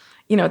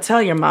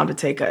 tell your mom to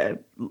take a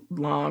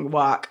long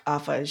walk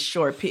off a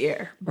short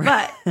pier.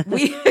 But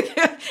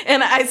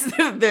and I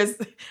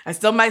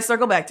still might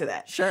circle back to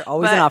that. Sure,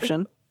 always an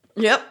option.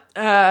 Yep.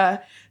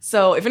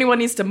 So if anyone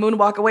needs to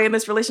moonwalk away in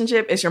this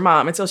relationship, it's your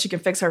mom until she can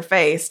fix her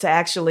face to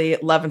actually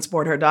love and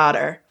support her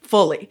daughter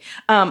fully.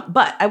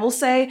 But I will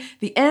say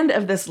the end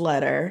of this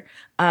letter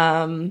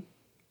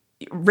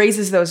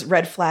raises those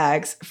red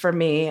flags for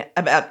me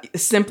about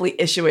simply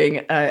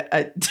issuing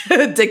a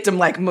dictum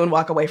like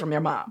moonwalk away from your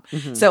mom.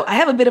 Mm-hmm. So I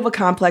have a bit of a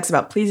complex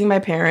about pleasing my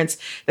parents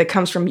that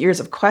comes from years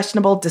of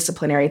questionable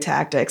disciplinary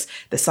tactics,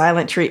 the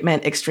silent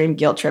treatment, extreme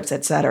guilt trips,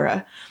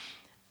 etc.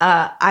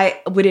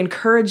 I would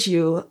encourage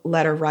you,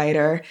 letter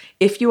writer,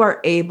 if you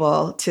are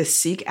able to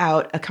seek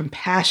out a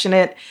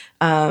compassionate,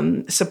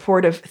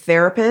 supportive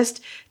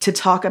therapist to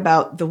talk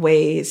about the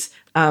ways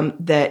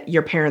that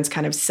your parents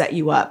kind of set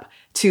you up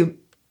to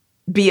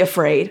be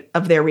afraid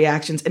of their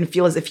reactions and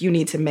feel as if you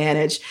need to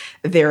manage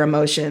their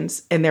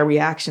emotions and their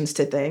reactions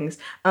to things.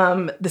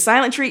 The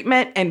silent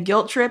treatment and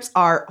guilt trips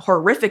are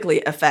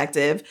horrifically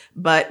effective,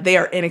 but they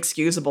are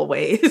inexcusable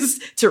ways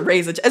to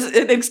raise an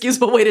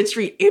inexcusable way to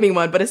treat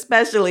anyone, but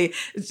especially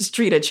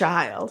treat a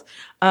child.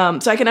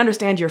 So I can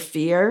understand your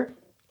fear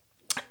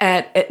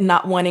at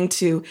not wanting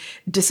to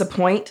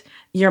disappoint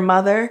your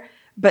mother,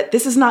 but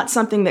this is not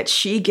something that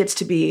she gets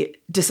to be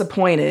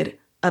disappointed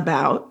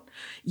about.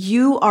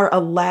 You are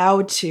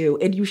allowed to,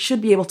 and you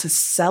should be able to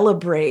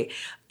celebrate,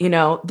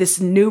 this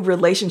new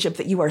relationship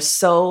that you are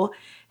so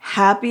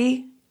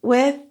happy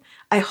with.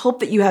 I hope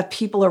that you have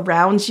people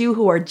around you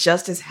who are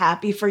just as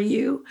happy for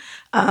you,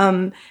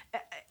 and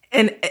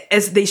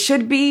as they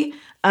should be,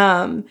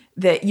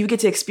 that you get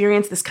to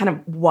experience this kind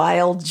of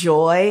wild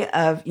joy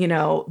of,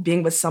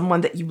 being with someone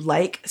that you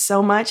like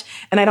so much.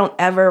 And I don't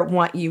ever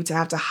want you to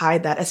have to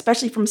hide that,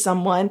 especially from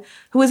someone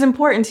who is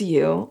important to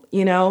you,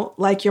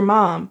 like your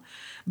mom.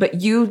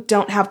 but you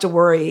don't have to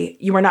worry.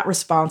 You are not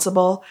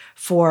responsible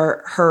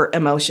for her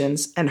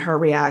emotions and her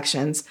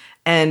reactions.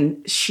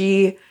 And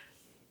she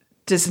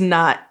does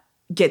not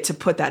get to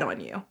put that on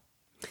you.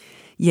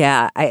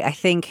 Yeah, I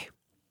think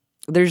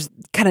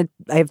I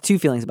have two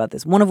feelings about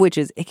this. One of which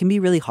is it can be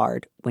really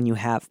hard when you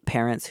have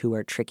parents who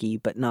are tricky,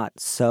 but not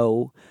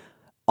so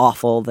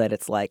awful that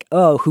it's like,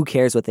 oh, who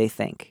cares what they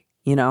think,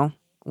 you know?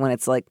 When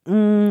it's like,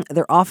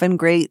 they're often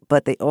great,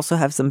 but they also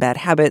have some bad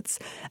habits,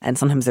 and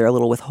sometimes they're a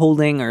little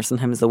withholding, or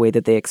sometimes the way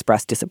that they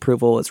express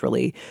disapproval is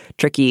really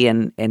tricky,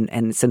 and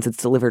since it's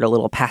delivered a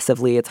little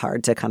passively, it's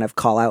hard to kind of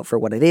call out for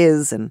what it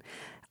is, and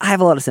I have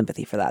a lot of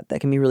sympathy for that.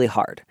 That can be really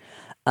hard.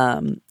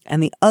 And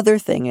the other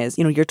thing is,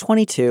 you're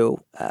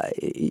 22,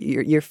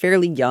 you're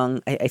fairly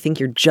young. I think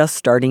you're just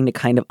starting to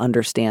kind of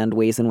understand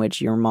ways in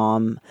which your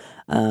mom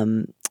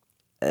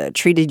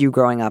treated you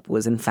growing up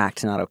was in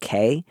fact not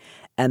okay.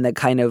 And the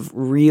kind of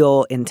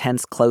real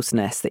intense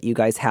closeness that you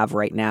guys have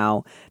right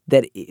now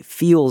that it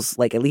feels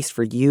like, at least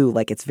for you,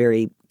 like it's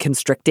very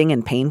constricting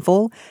and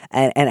painful.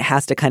 And it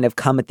has to kind of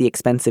come at the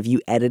expense of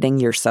you editing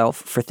yourself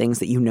for things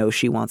that you know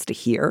she wants to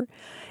hear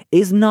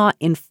is not,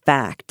 in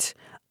fact,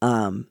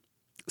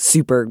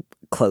 super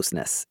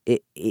closeness.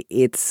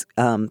 It's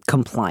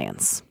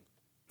compliance.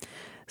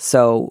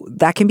 So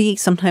that can be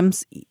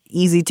sometimes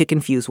easy to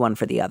confuse one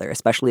for the other,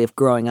 especially if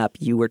growing up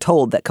you were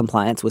told that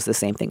compliance was the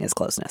same thing as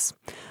closeness.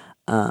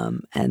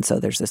 And so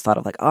there's this thought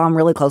of like, oh, I'm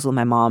really close with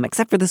my mom,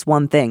 except for this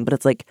one thing. But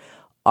it's like,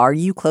 are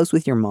you close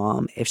with your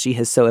mom if she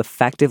has so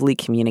effectively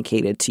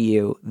communicated to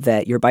you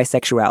that your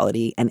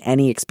bisexuality and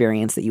any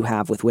experience that you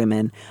have with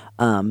women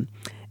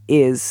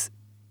is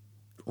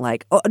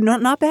like, oh,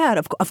 not bad.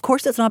 Of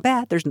course it's not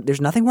bad.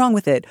 There's nothing wrong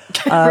with it.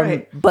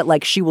 Right. But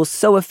like she will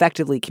so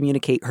effectively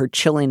communicate her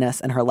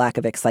chilliness and her lack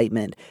of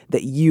excitement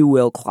that you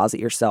will closet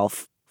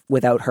yourself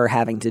without her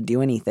having to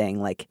do anything.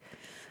 Like,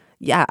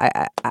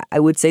 yeah, I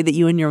would say that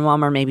you and your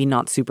mom are maybe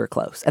not super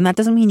close. And that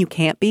doesn't mean you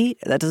can't be.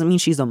 That doesn't mean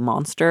she's a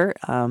monster.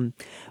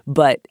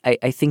 But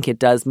I think it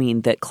does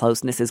mean that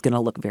closeness is going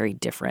to look very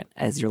different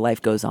as your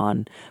life goes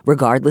on,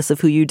 regardless of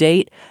who you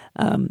date,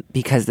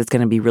 because it's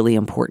going to be really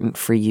important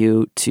for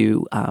you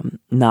to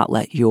not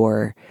let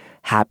your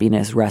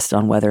happiness rest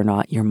on whether or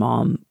not your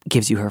mom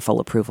gives you her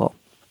full approval.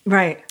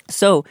 Right.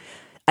 So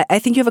I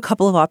think you have a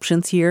couple of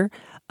options here.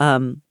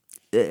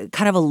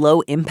 Kind of a low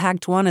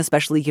impact one,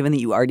 especially given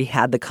that you already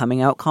had the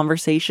coming out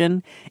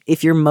conversation.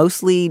 If you're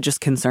mostly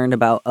just concerned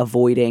about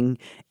avoiding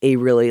a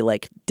really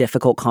like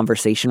difficult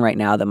conversation right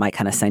now that might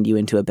kind of send you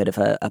into a bit of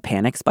a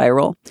panic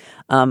spiral,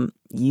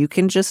 you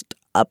can just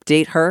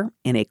update her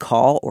in a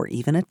call or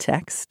even a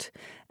text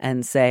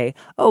and say,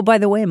 oh, by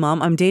the way, Mom,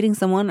 I'm dating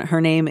someone.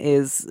 Her name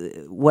is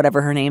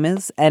whatever her name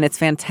is, and it's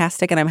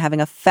fantastic, and I'm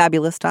having a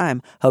fabulous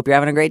time. Hope you're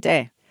having a great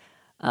day.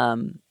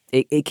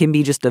 It can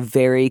be just a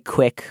very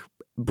quick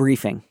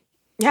briefing.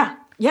 Yeah.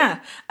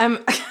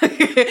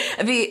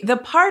 The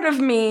part of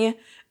me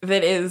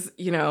that is,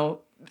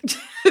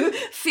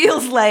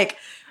 feels like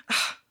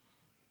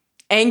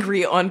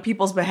angry on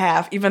people's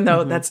behalf, even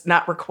though that's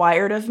not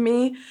required of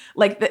me.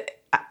 Like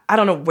I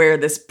don't know where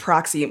this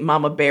proxy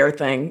mama bear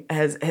thing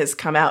has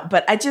come out,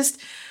 but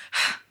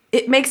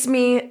it makes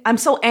me, I'm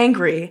so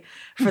angry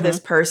for this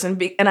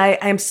person. And I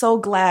am so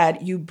glad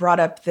you brought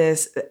up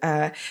this,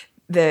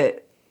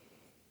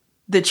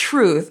 the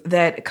truth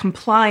that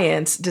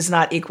compliance does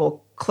not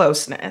equal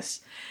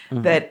closeness.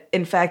 That,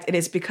 in fact, it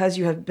is because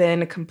you have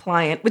been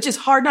compliant, which is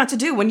hard not to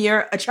do when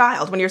you're a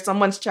child, when you're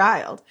someone's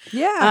child.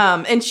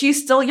 Yeah. And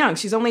she's still young.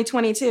 She's only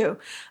 22.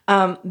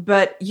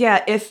 But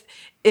yeah, if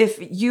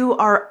you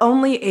are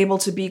only able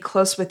to be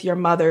close with your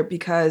mother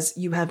because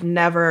you have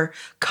never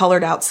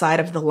colored outside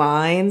of the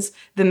lines,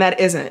 then that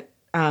isn't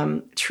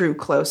true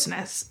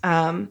closeness.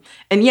 And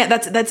yeah,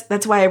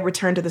 that's why I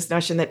return to this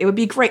notion that it would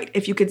be great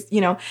if you could,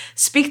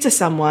 speak to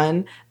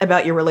someone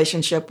about your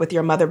relationship with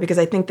your mother, because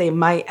I think they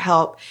might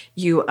help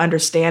you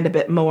understand a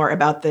bit more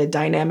about the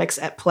dynamics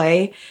at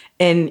play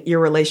in your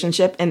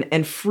relationship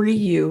and free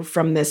you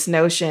from this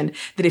notion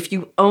that if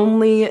you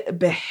only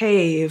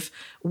behave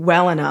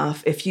well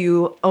enough, if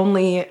you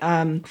only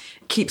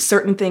keep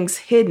certain things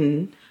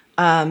hidden,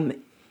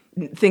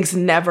 things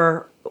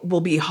never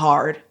will be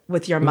hard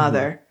with your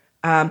mother.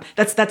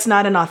 That's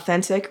not an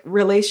authentic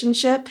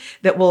relationship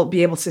that will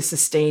be able to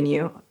sustain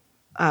you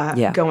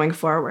going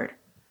forward.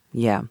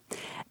 Yeah.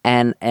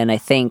 And I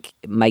think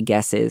my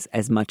guess is,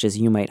 as much as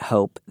you might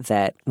hope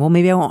that, well,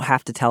 maybe I won't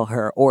have to tell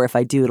her, or if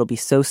I do, it'll be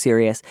so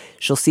serious,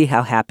 she'll see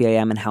how happy I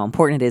am and how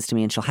important it is to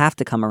me, and she'll have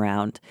to come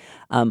around.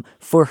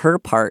 For her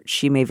part,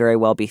 she may very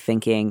well be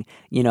thinking,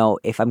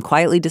 if I'm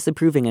quietly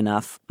disapproving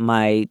enough,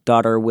 my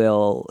daughter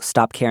will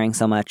stop caring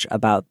so much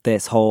about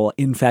this whole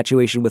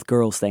infatuation with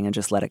girls thing and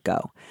just let it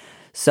go.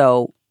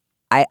 So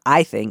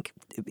I think,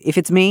 if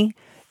it's me,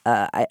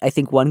 I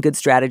think one good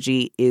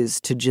strategy is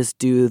to just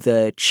do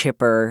the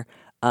chipper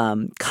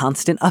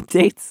constant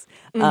updates,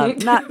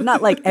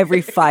 not like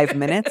every 5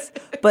 minutes,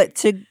 but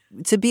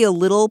to be a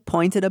little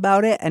pointed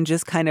about it and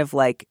just kind of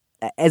like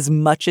as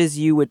much as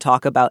you would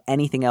talk about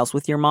anything else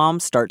with your mom,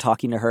 start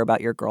talking to her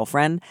about your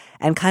girlfriend,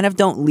 and kind of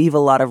don't leave a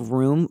lot of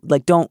room.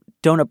 Like, don't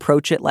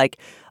approach it like,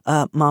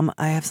 Mom,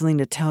 I have something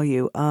to tell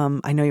you.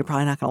 I know you're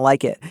probably not going to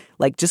like it.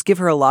 Like, just give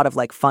her a lot of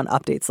like fun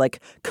updates.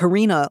 Like,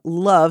 Karina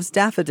loves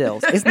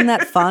daffodils. Isn't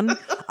that fun?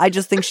 I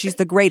just think she's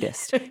the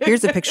greatest.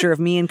 Here's a picture of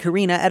me and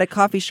Karina at a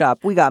coffee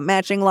shop. We got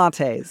matching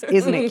lattes.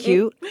 Isn't it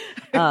cute?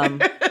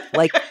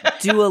 Like,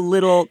 do a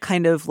little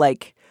kind of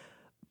like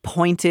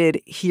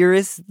pointed, here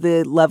is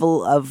the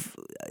level of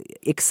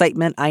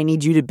excitement I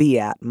need you to be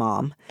at,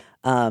 Mom.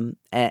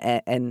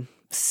 And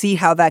see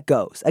how that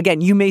goes.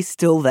 Again, you may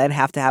still then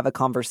have to have a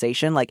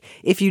conversation. Like,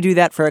 if you do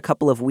that for a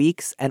couple of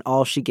weeks and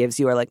all she gives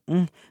you are like,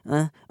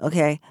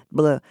 okay,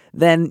 blah,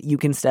 then you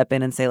can step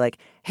in and say like,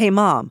 hey,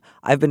 Mom,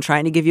 I've been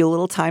trying to give you a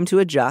little time to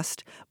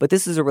adjust, but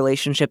this is a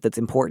relationship that's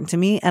important to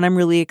me and I'm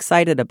really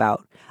excited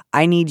about.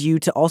 I need you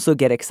to also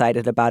get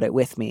excited about it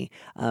with me.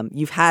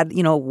 You've had,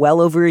 well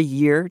over a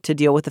year to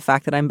deal with the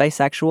fact that I'm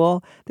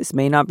bisexual. This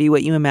may not be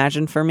what you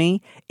imagined for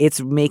me.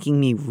 It's making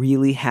me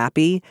really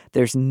happy.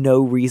 There's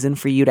no reason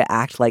for you to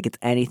act like it's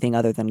anything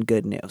other than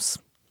good news.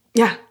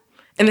 Yeah.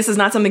 And this is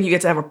not something you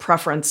get to have a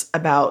preference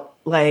about,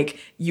 like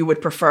you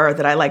would prefer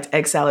that I liked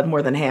egg salad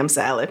more than ham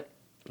salad.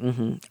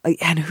 Mm-hmm.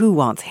 And who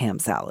wants ham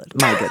salad?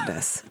 My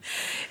goodness.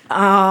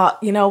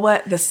 You know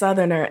what? The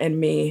Southerner in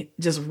me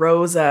just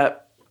rose up.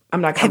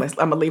 I'm going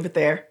to leave it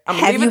there. I'm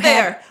going to leave it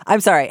there. I'm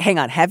sorry. Hang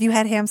on. Have you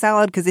had ham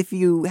salad? Because if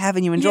you have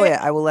and you enjoy it,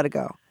 I will let it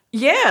go.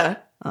 Yeah.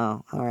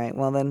 Oh, all right.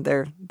 Well, then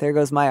there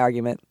goes my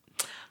argument.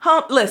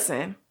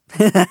 Listen,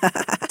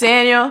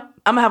 Daniel,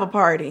 I'm going to have a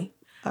party.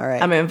 All right.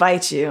 I'm going to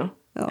invite you.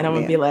 And I'm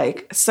going to be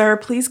like, sir,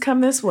 please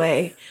come this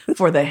way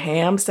for the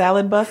ham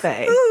salad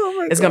buffet.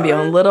 Oh, it's going to be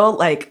on little,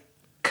 like,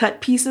 cut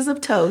pieces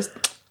of toast.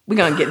 We're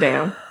going to get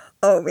down.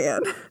 Oh,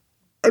 man.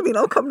 I mean,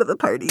 I'll come to the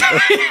party.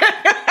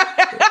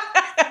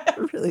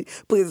 Really,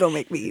 please don't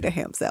make me eat a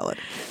ham salad.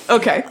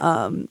 Okay.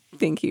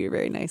 Thank you. You're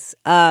very nice.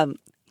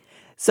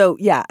 So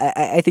yeah,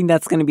 I think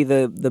that's going to be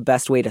the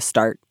best way to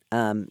start.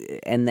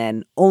 And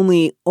then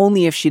only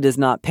if she does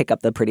not pick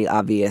up the pretty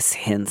obvious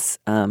hints,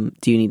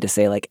 do you need to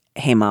say like,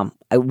 hey, Mom,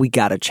 we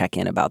got to check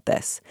in about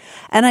this.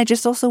 And I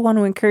just also want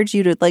to encourage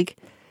you to like,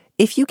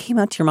 if you came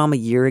out to your mom a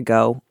year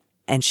ago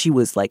and she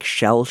was like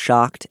shell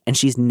shocked and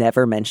she's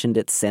never mentioned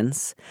it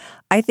since,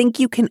 I think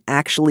you can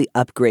actually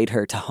upgrade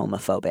her to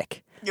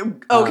homophobic.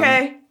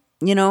 Okay.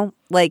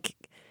 Like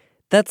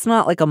that's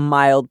not like a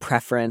mild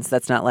preference.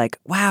 That's not like,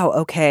 wow,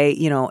 okay,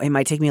 it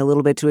might take me a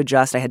little bit to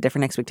adjust. I had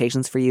different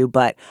expectations for you,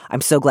 but I'm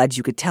so glad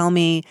you could tell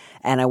me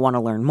and I want to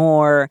learn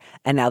more.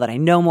 And now that I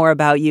know more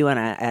about you and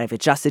I've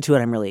adjusted to it,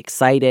 I'm really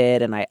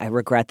excited. And I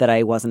regret that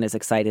I wasn't as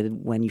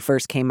excited when you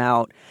first came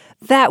out.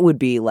 That would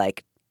be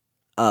like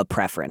a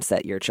preference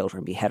that your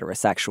children be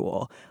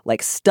heterosexual.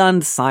 Like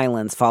stunned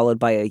silence followed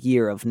by a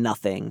year of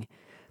nothing.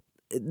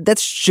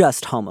 That's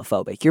just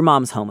homophobic. Your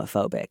mom's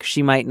homophobic.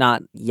 She might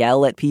not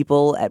yell at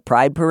people at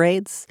pride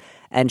parades,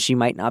 and she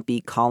might not be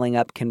calling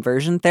up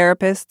conversion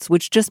therapists,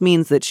 which just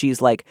means that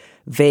she's like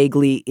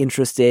vaguely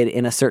interested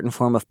in a certain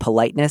form of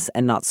politeness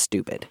and not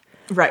stupid.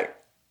 Right.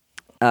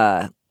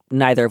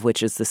 Neither of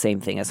which is the same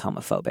thing as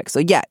homophobic. So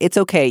yeah, it's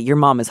okay. Your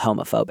mom is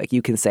homophobic.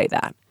 You can say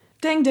that.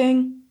 Ding,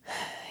 ding.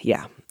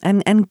 Yeah.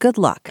 And good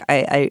luck.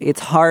 It's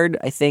hard,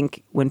 I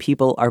think, when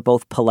people are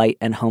both polite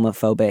and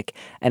homophobic.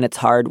 And it's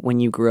hard when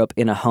you grew up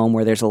in a home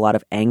where there's a lot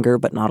of anger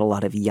but not a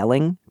lot of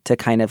yelling to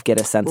kind of get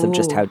a sense of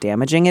just how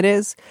damaging it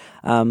is.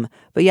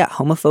 But yeah,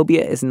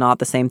 homophobia is not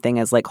the same thing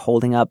as like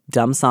holding up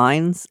dumb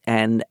signs.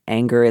 And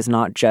anger is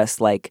not just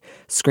like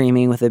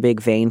screaming with a big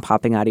vein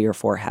popping out of your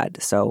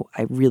forehead. So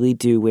I really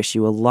do wish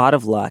you a lot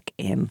of luck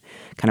in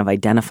kind of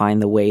identifying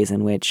the ways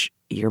in which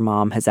your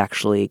mom has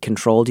actually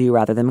controlled you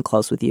rather than been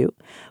close with you,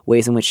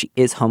 ways in which she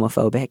is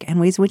homophobic, and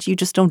ways in which you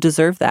just don't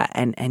deserve that.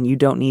 And you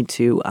don't need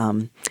to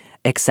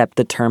accept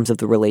the terms of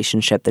the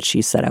relationship that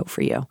she's set out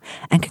for you.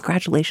 And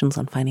congratulations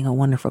on finding a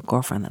wonderful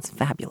girlfriend. That's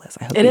fabulous.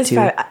 I hope it you is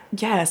two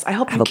yes, I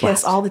hope you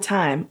kiss all the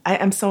time. I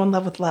am so in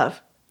love with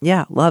love.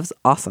 Yeah, love's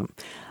awesome.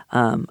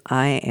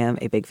 I am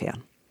a big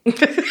fan.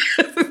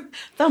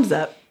 Thumbs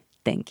up.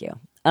 Thank you.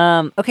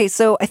 Okay,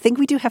 so I think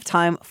we do have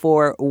time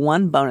for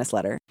one bonus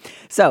letter.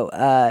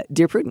 So,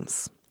 Dear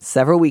Prudence,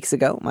 several weeks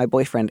ago, my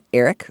boyfriend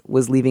Eric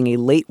was leaving a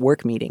late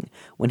work meeting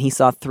when he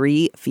saw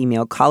 3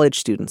 female college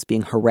students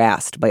being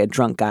harassed by a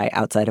drunk guy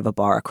outside of a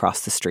bar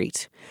across the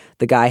street.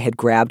 The guy had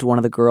grabbed one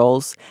of the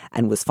girls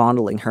and was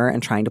fondling her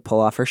and trying to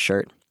pull off her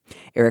shirt.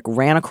 Eric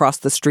ran across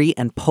the street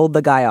and pulled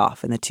the guy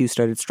off, and the two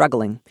started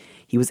struggling.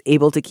 He was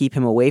able to keep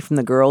him away from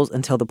the girls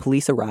until the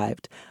police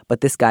arrived,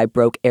 but this guy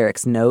broke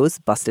Eric's nose,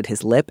 busted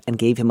his lip, and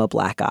gave him a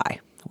black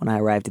eye. When I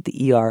arrived at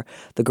the ER,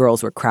 the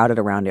girls were crowded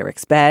around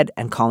Eric's bed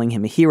and calling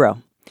him a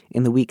hero.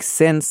 In the weeks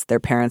since,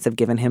 their parents have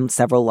given him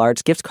several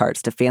large gift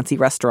cards to fancy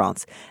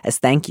restaurants as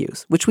thank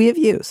yous, which we have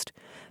used.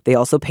 They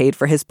also paid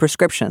for his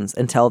prescriptions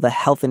until the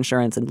health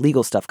insurance and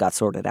legal stuff got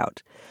sorted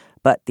out.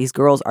 But these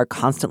girls are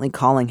constantly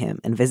calling him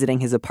and visiting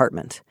his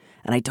apartment.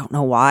 And I don't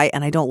know why,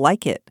 and I don't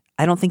like it.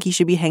 I don't think he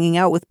should be hanging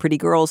out with pretty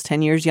girls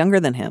 10 years younger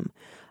than him.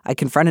 I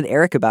confronted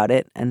Eric about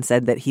it and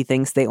said that he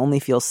thinks they only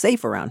feel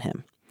safe around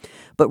him.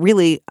 But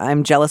really,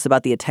 I'm jealous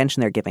about the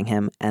attention they're giving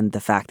him and the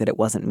fact that it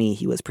wasn't me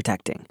he was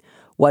protecting.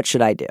 What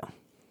should I do?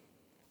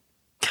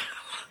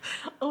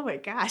 Oh my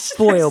gosh.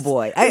 Boy, oh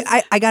boy.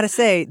 I gotta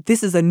say,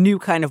 this is a new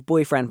kind of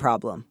boyfriend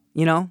problem,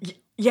 you know?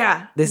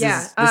 Yeah. This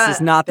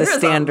is not the there is a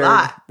standard.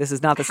 lot This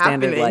is not the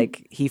standard, happening.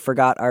 like, he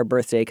forgot our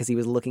birthday because he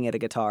was looking at a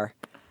guitar.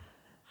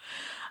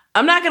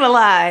 I'm not going to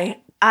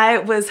lie. I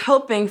was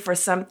hoping for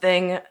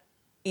something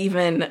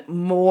even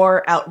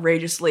more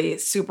outrageously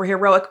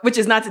superheroic, which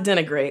is not to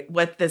denigrate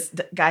what this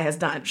guy has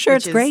done. Sure,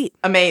 which it's is great.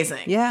 Amazing.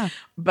 Yeah.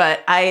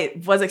 But I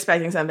was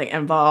expecting something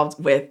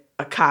involved with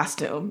a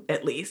costume,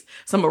 at least.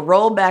 So I'm going to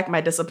roll back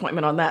my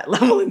disappointment on that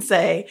level and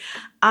say,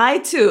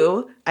 I'm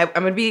going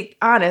to be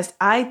honest,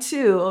 I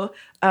too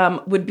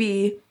would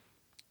be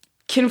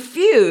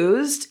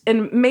confused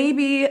and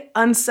maybe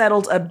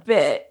unsettled a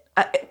bit.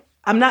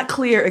 I'm not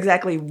clear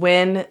exactly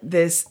when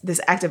this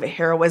act of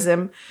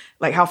heroism,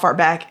 like how far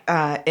back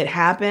it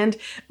happened,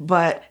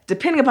 but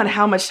depending upon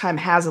how much time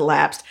has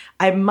elapsed,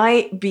 I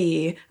might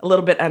be a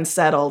little bit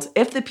unsettled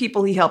if the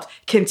people he helped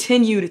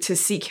continued to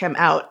seek him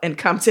out and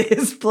come to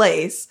his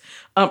place.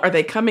 Are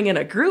they coming in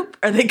a group?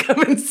 Are they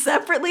coming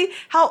separately?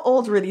 How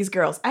old were these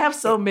girls? I have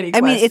so many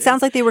questions. I mean, it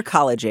sounds like they were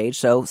college age,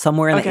 so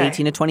somewhere in the Okay.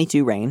 18 to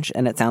 22 range,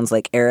 and it sounds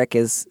like Eric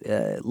is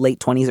late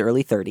 20s,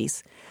 early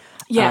 30s.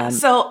 Yeah,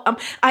 so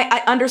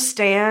I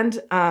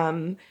understand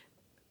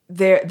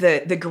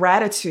the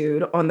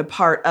gratitude on the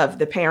part of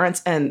the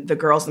parents and the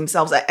girls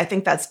themselves. I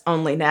think that's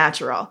only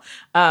natural.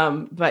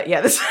 But yeah,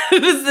 this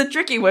is a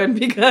tricky one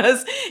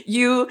because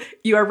you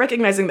are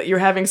recognizing that you're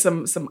having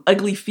some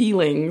ugly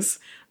feelings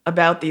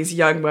about these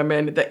young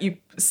women that you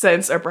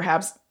sense are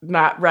perhaps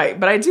not right.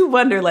 But I do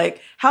wonder,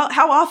 like,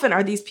 how often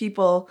are these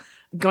people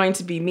going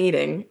to be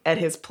meeting at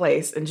his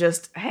place and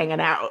just hanging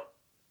out?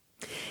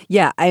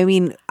 Yeah, I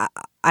mean,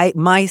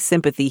 my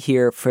sympathy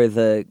here for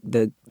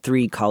the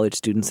 3 college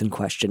students in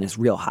question is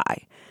real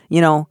high.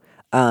 You know,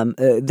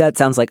 that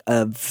sounds like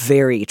a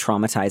very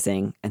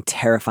traumatizing and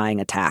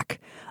terrifying attack.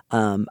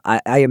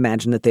 I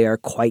imagine that they are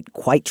quite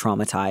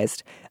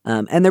traumatized,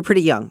 and they're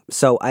pretty young.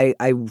 So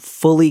I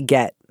fully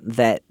get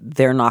that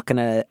they're not going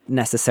to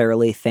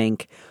necessarily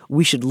think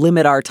we should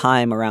limit our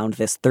time around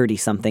this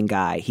 30-something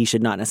guy. He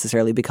should not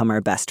necessarily become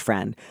our best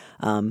friend.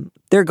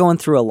 They're going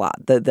through a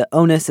lot. The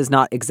onus is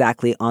not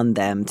exactly on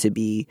them to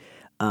be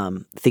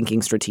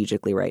thinking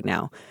strategically right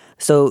now.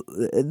 So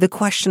the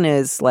question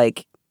is,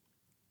 like,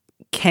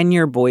 can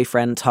your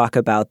boyfriend talk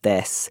about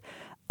this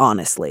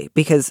honestly?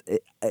 Because,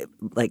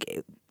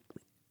 like,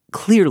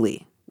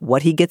 clearly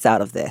what he gets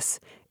out of this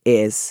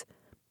is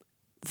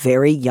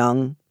very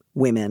young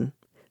women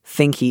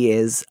think he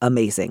is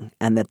amazing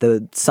and that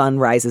the sun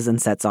rises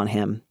and sets on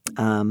him.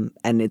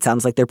 And it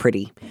sounds like they're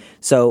pretty.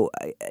 So,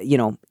 you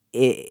know,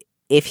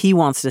 if he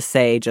wants to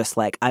say just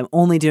like, I'm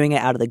only doing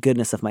it out of the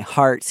goodness of my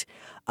heart,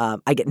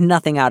 I get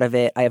nothing out of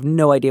it. I have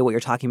no idea what you're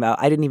talking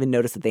about. I didn't even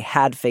notice that they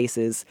had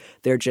faces.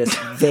 They're just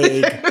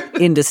vague,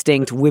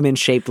 indistinct,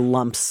 women-shaped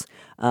lumps.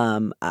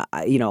 You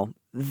know,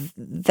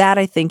 that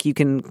I think you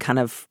can kind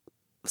of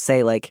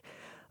say, like,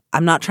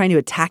 I'm not trying to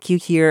attack you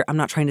here. I'm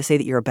not trying to say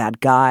that you're a bad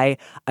guy.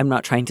 I'm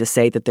not trying to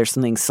say that there's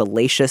something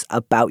salacious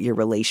about your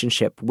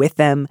relationship with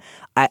them.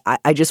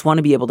 I just want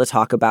to be able to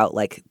talk about,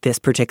 like, this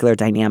particular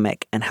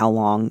dynamic and how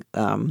long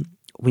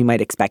we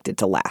might expect it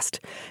to last.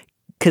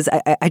 Because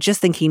I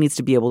just think he needs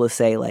to be able to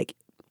say, like,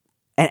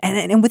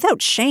 and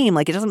without shame,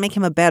 like, it doesn't make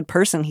him a bad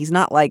person. He's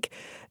not, like,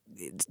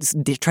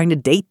 trying to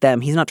date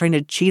them. He's not trying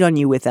to cheat on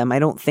you with them. I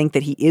don't think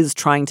that he is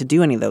trying to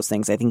do any of those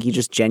things. I think he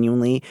just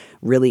genuinely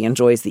really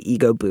enjoys the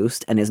ego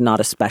boost and is not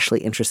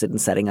especially interested in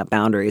setting up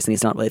boundaries. And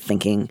he's not really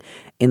thinking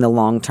in the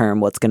long term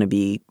what's going to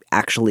be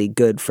actually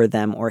good for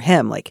them or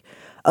him. Like,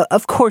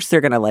 of course they're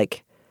going to,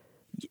 like,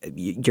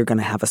 you're going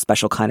to have a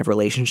special kind of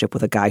relationship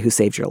with a guy who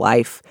saved your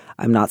life.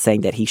 I'm not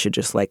saying that he should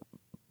just, like,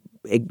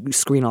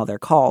 screen all their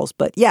calls.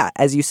 But yeah,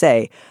 as you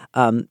say,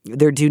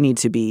 there do need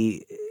to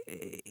be,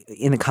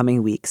 in the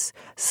coming weeks,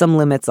 some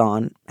limits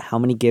on how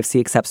many gifts he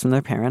accepts from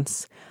their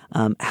parents,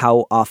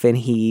 how often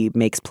he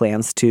makes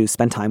plans to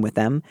spend time with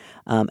them,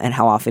 and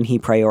how often he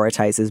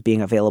prioritizes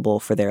being available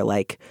for their,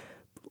 like,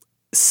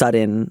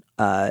 sudden,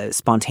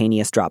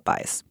 spontaneous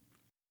drop-bys.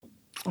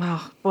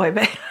 Oh, boy.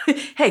 But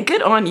hey,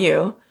 good on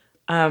you,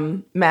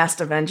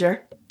 Masked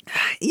Avenger.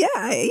 Yeah.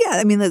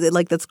 I mean,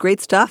 like, that's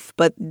great stuff,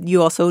 but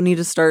you also need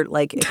to start,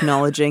 like,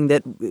 acknowledging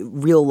that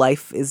real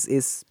life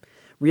is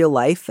real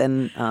life,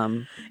 and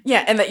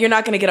yeah, and that you're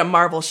not going to get a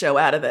Marvel show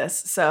out of this.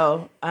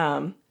 So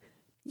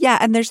yeah,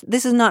 and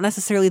this is not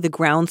necessarily the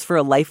grounds for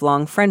a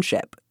lifelong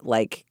friendship.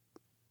 Like,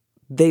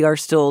 they are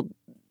still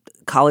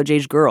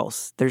college-age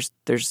girls. There's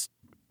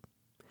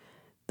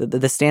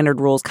the standard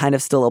rules kind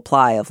of still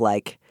apply of,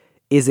 like,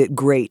 is it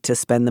great to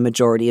spend the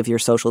majority of your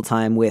social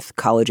time with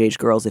college-age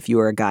girls if you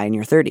are a guy in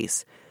your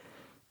 30s?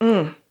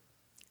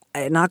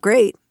 Not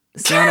great.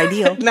 It's not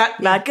ideal.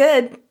 not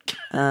good.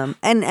 And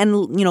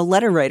you know,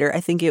 letter writer,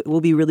 I think it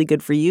will be really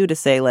good for you to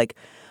say, like,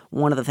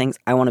 one of the things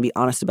I want to be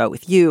honest about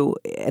with you,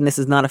 and this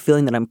is not a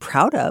feeling that I'm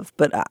proud of,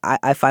 but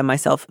I find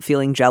myself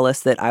feeling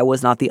jealous that I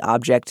was not the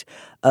object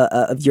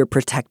of your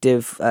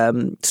protective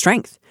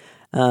strength.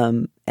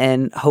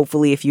 And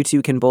hopefully if you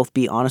two can both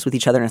be honest with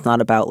each other, and it's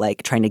not about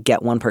like trying to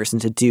get one person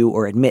to do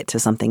or admit to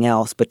something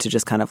else, but to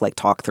just kind of like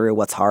talk through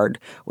what's hard,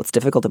 what's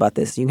difficult about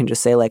this. You can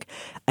just say like,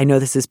 I know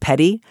this is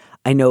petty.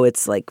 I know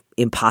it's like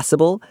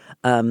impossible.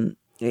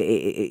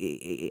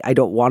 I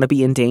don't want to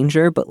be in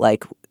danger, but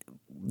like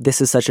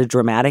this is such a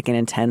dramatic and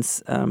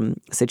intense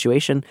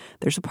situation.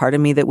 There's a part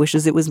of me that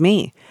wishes it was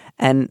me.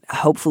 And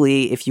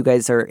hopefully if you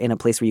guys are in a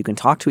place where you can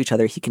talk to each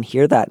other, he can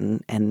hear that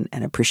and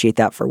appreciate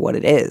that for what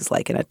it is,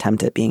 like an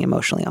attempt at being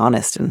emotionally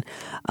honest. And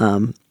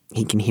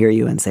he can hear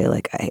you and say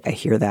like, I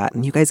hear that.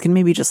 And you guys can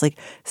maybe just like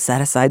set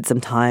aside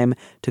some time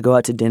to go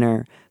out to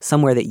dinner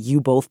somewhere that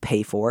you both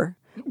pay for,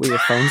 where your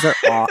phones are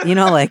off,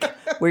 like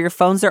where your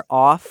phones are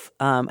off,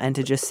 and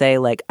to just say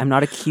like, I'm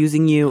not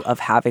accusing you of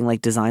having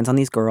like designs on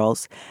these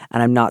girls.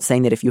 And I'm not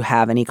saying that if you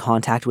have any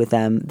contact with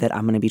them that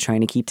I'm going to be trying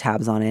to keep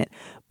tabs on it.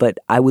 But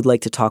I would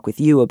like to talk with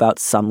you about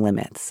some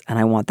limits. And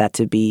I want that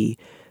to be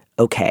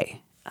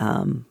okay.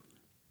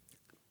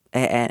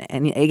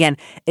 And again,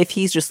 if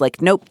he's just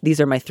like, nope, these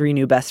are my 3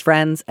 new best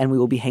friends and we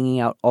will be hanging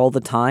out all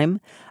the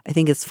time, I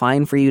think it's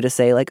fine for you to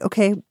say like,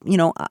 okay,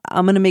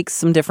 I'm going to make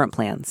some different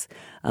plans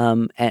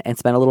and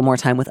spend a little more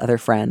time with other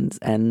friends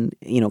and,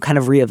 kind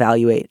of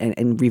reevaluate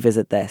and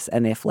revisit this.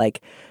 And if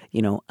like,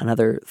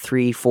 another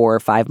 3, 4,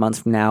 5 months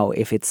from now,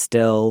 if it's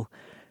still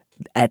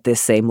at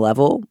this same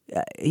level,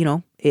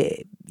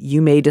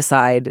 you may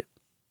decide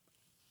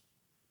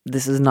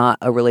this is not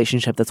a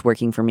relationship that's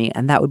working for me,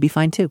 and that would be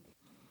fine too.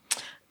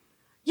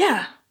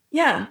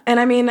 Yeah. And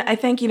I mean, I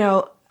think,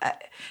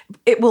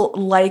 it will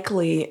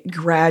likely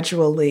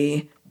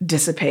gradually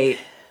dissipate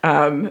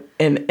in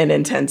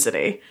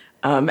intensity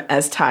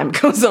as time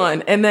goes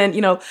on. And then,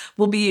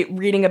 we'll be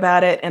reading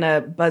about it in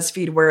a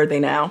BuzzFeed Where Are They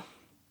Now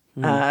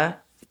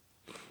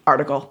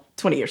article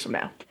 20 years from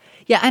now.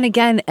 Yeah. And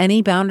again,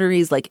 any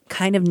boundaries like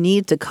kind of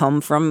need to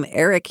come from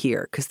Eric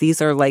here, because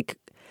these are like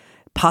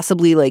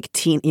possibly like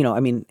teen,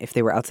 if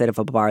they were outside of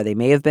a bar, they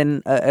may have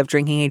been of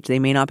drinking age. They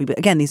may not be. But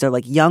again, these are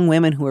like young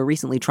women who are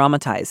recently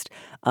traumatized.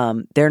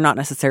 They're not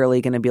necessarily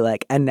going to be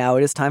like, and now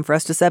it is time for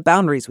us to set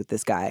boundaries with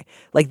this guy.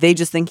 Like they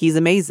just think he's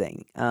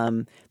amazing.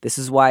 This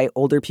is why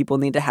older people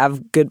need to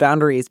have good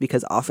boundaries,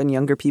 because often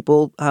younger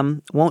people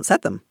won't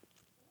set them.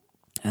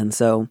 And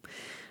so,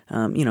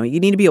 you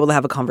need to be able to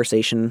have a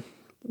conversation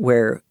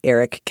where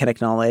Eric can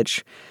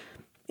acknowledge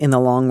in the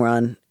long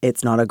run,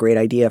 it's not a great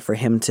idea for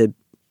him to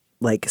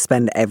like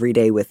spend every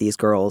day with these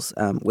girls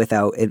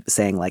without it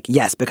saying like,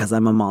 yes, because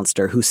I'm a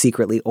monster who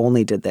secretly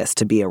only did this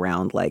to be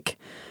around like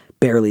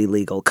barely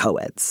legal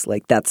co-eds.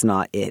 Like that's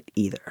not it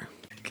either.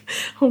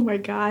 Oh my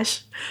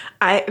gosh.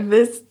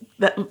 This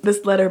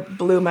letter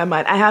blew my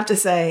mind. I have to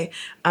say,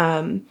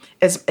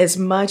 as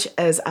much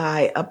as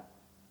I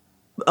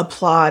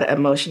applaud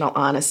emotional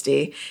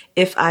honesty,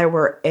 if I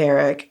were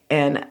Eric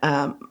and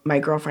my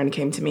girlfriend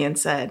came to me and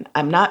said,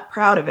 I'm not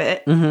proud of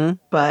it,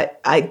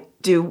 but I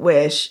do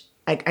wish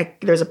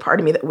there's a part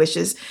of me that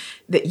wishes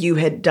that you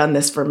had done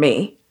this for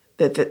me,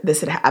 that this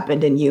had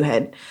happened and you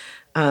had,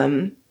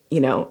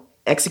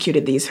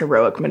 executed these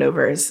heroic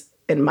maneuvers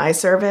in my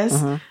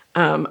service.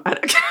 I'm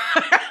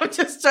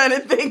just trying to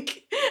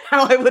think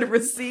how I would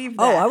receive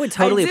that. Oh, I would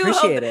totally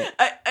appreciate it.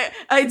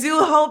 I do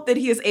hope that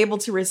he is able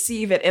to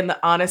receive it in the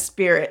honest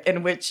spirit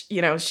in which,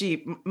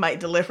 she might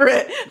deliver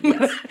it.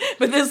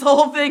 But this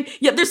whole thing,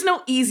 there's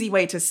no easy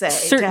way to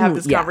say, to have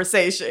this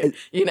conversation,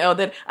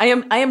 that I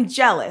am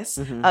jealous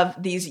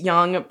of these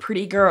young,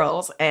 pretty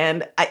girls.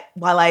 And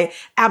while I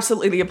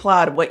absolutely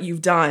applaud what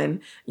you've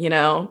done,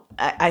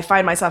 I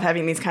find myself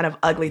having these kind of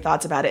ugly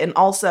thoughts about it. And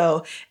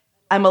also,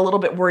 I'm a little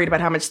bit worried about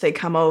how much they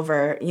come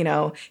over.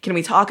 Can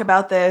we talk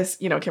about this?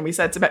 Can we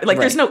set some, like,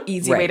 there's no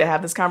easy way to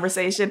have this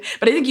conversation,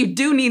 but I think you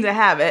do need to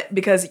have it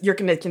because you're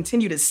going to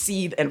continue to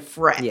seethe and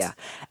fret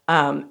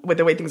with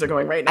the way things are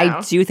going right now.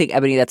 I do think,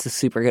 Ebony, that's a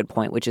super good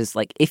point, which is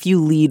like, if you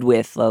lead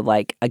with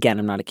like, again,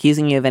 I'm not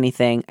accusing you of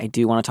anything. I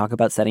do want to talk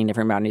about setting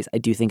different boundaries. I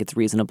do think it's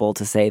reasonable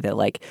to say that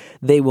like,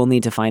 they will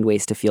need to find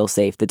ways to feel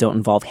safe that don't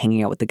involve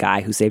hanging out with the guy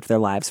who saved their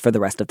lives for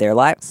the rest of their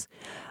lives.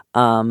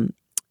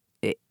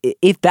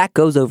 If that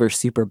goes over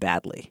super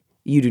badly,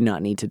 you do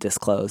not need to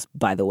disclose,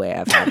 by the way,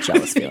 I've had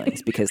jealous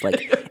feelings. Because,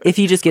 like, if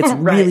he just gets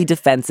really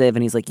defensive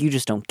and he's like, you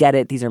just don't get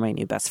it. These are my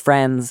new best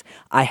friends.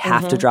 I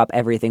have to drop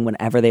everything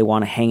whenever they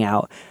want to hang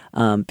out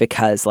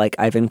because, like,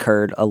 I've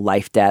incurred a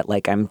life debt,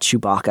 like I'm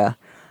Chewbacca,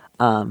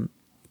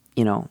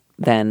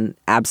 then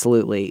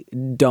absolutely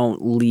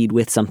don't lead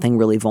with something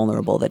really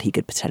vulnerable that he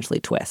could potentially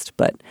twist.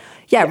 But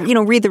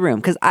read the room.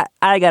 Because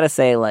I got to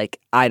say, like,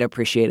 I'd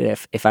appreciate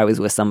it if I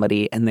was with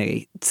somebody and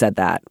they said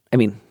that. I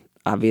mean,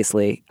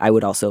 obviously, I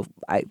would also,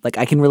 I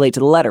can relate to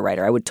the letter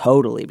writer. I would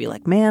totally be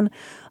like, man,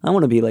 I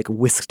want to be like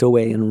whisked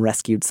away and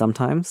rescued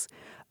sometimes.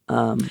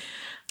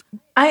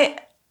 I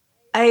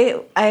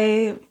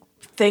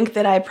think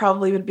that I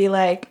probably would be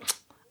like,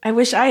 I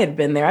wish I had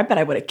been there. I bet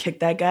I would have kicked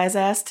that guy's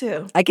ass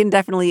too. I can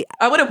definitely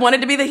I would have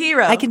wanted to be the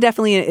hero.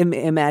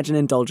 imagine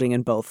indulging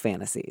in both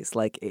fantasies.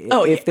 Like,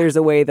 Oh, if yeah. there's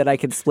a way that I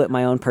could split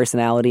my own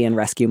personality and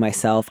rescue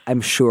myself, I'm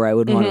sure I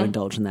would want to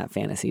indulge in that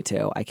fantasy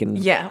too. I can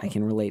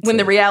relate When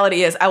to the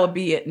reality is, I would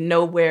be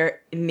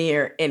nowhere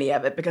near any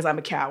of it because I'm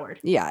a coward.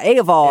 Yeah, A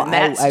of all, And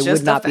that's I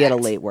just would a not be at a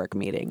fact. late work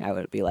meeting. I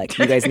would be like,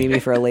 you guys need me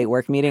for a late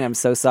work meeting? I'm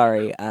so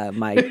sorry.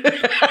 My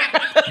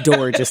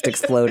door just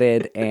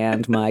exploded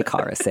and my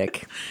car is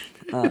sick.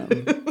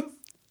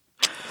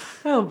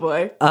 Oh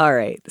boy. All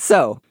right.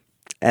 So,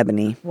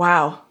 Ebony,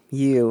 Wow.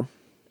 you.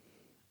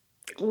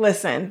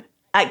 Listen,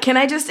 can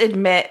I just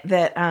admit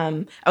that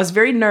I was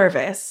very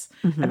nervous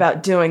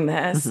about doing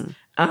this,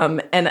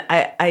 and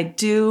I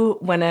do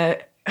want to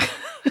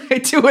I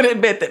do want to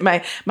admit that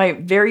my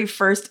very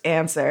first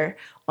answer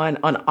on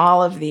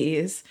all of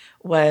these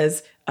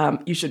was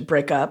you should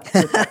break up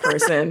with that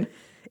person.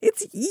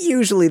 It's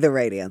usually the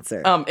right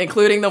answer.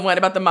 Including the one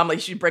about the mom, like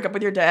you should break up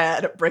with your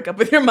dad, break up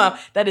with your mom.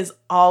 That is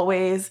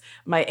always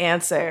my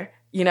answer.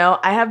 You know,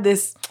 I have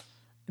this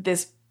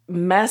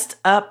messed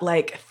up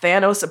like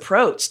Thanos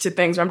approach to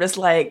things where I'm just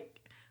like,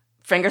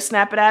 finger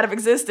snap it out of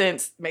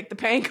existence, make the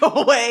pain go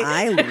away.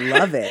 I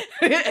love it.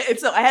 And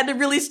so I had to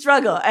really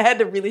struggle.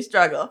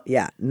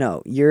 Yeah,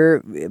 no,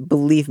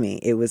 believe me,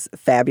 it was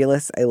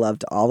fabulous. I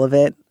loved all of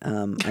it.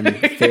 I'm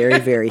very,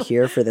 very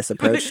here for this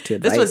approach to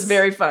advice. This was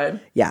very fun.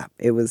 Yeah,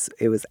 it was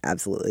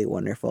absolutely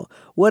wonderful.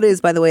 What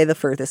is, by the way, the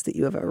furthest that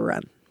you have ever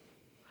run?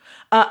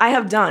 I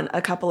have done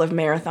a couple of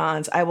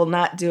marathons. I will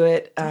not do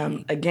it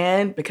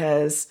again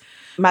because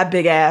my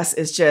big ass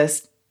is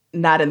just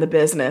not in the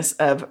business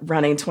of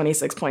running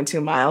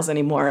 26.2 miles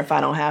anymore if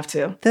I don't have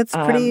to. That's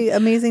pretty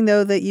amazing,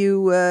 though, that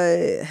you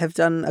have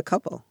done a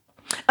couple.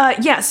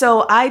 Yeah,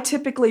 so I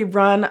typically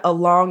run a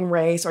long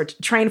race or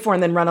train for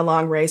and then run a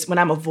long race when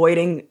I'm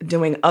avoiding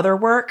doing other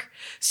work.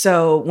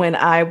 So when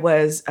I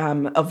was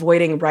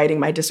avoiding writing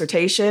my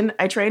dissertation,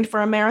 I trained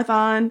for a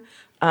marathon.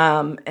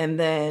 And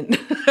then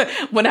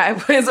when I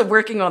was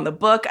working on the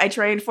book, I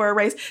trained for a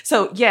race.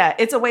 So yeah,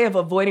 it's a way of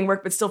avoiding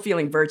work, but still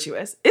feeling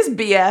virtuous. It's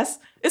BS.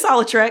 It's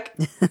all a trick.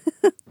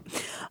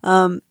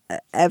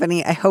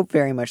 Ebony, I hope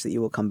very much that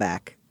you will come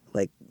back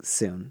like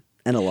soon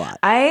and a lot.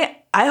 I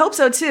hope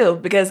so too,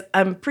 because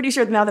I'm pretty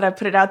sure now that I've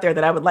put it out there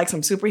that I would like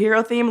some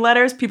superhero themed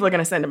letters. People are going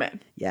to send them in.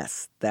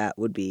 Yes, that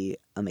would be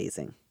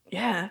amazing.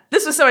 Yeah,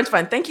 this was so much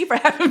fun. Thank you for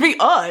having me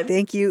on.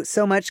 Thank you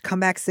so much. Come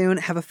back soon.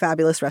 Have a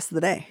fabulous rest of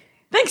the day.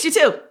 Thanks, you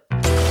too.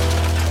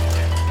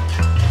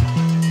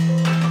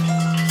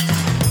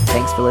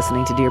 Thanks for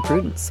listening to Dear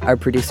Prudence. Our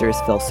producer is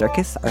Phil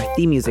Circus. Our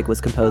theme music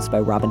was composed by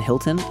Robin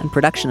Hilton, and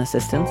production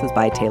assistance is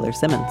by Taylor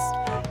Simmons.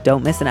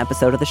 Don't miss an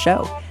episode of the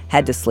show.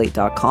 Head to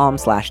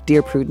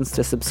slate.com/Dear Prudence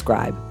to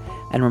subscribe.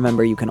 And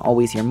remember, you can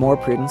always hear more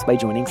Prudence by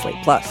joining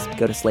Slate Plus.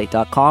 Go to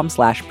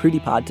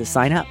slate.com/PrudyPod to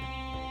sign up.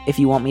 If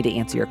you want me to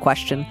answer your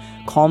question,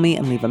 call me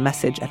and leave a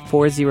message at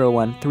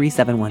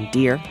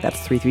 401-371-DEAR.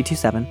 That's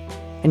 3327.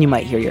 And you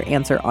might hear your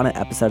answer on an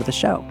episode of the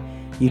show.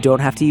 You don't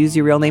have to use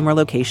your real name or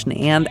location,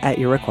 and at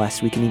your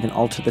request, we can even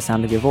alter the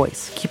sound of your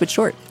voice. Keep it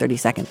short, 30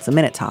 seconds, a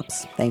minute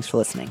tops. Thanks for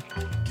listening.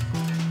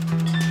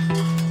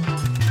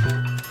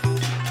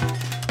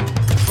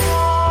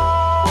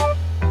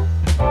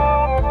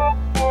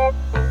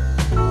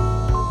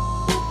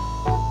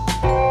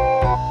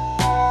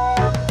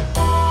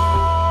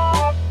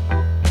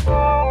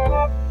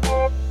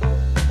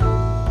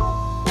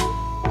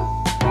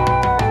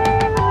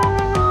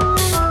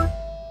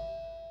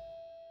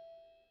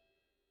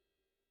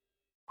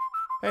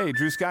 Hey,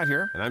 Drew Scott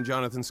here, and I'm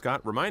Jonathan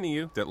Scott, reminding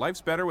you that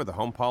life's better with a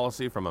home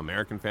policy from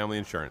American Family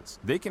Insurance.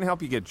 They can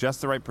help you get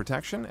just the right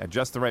protection at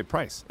just the right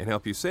price and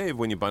help you save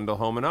when you bundle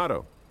home and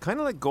auto. Kind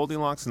of like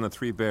Goldilocks and the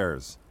Three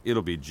Bears.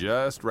 It'll be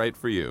just right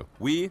for you.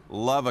 We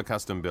love a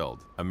custom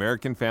build.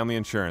 American Family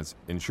Insurance.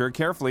 Insure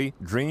carefully,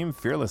 dream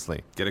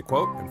fearlessly. Get a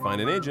quote and find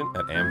an agent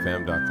at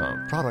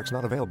amfam.com. Products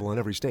not available in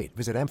every state.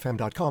 Visit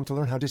amfam.com to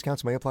learn how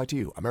discounts may apply to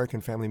you.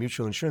 American Family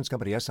Mutual Insurance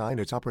Company SI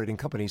and its operating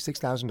company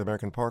 6000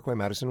 American Parkway,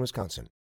 Madison, Wisconsin.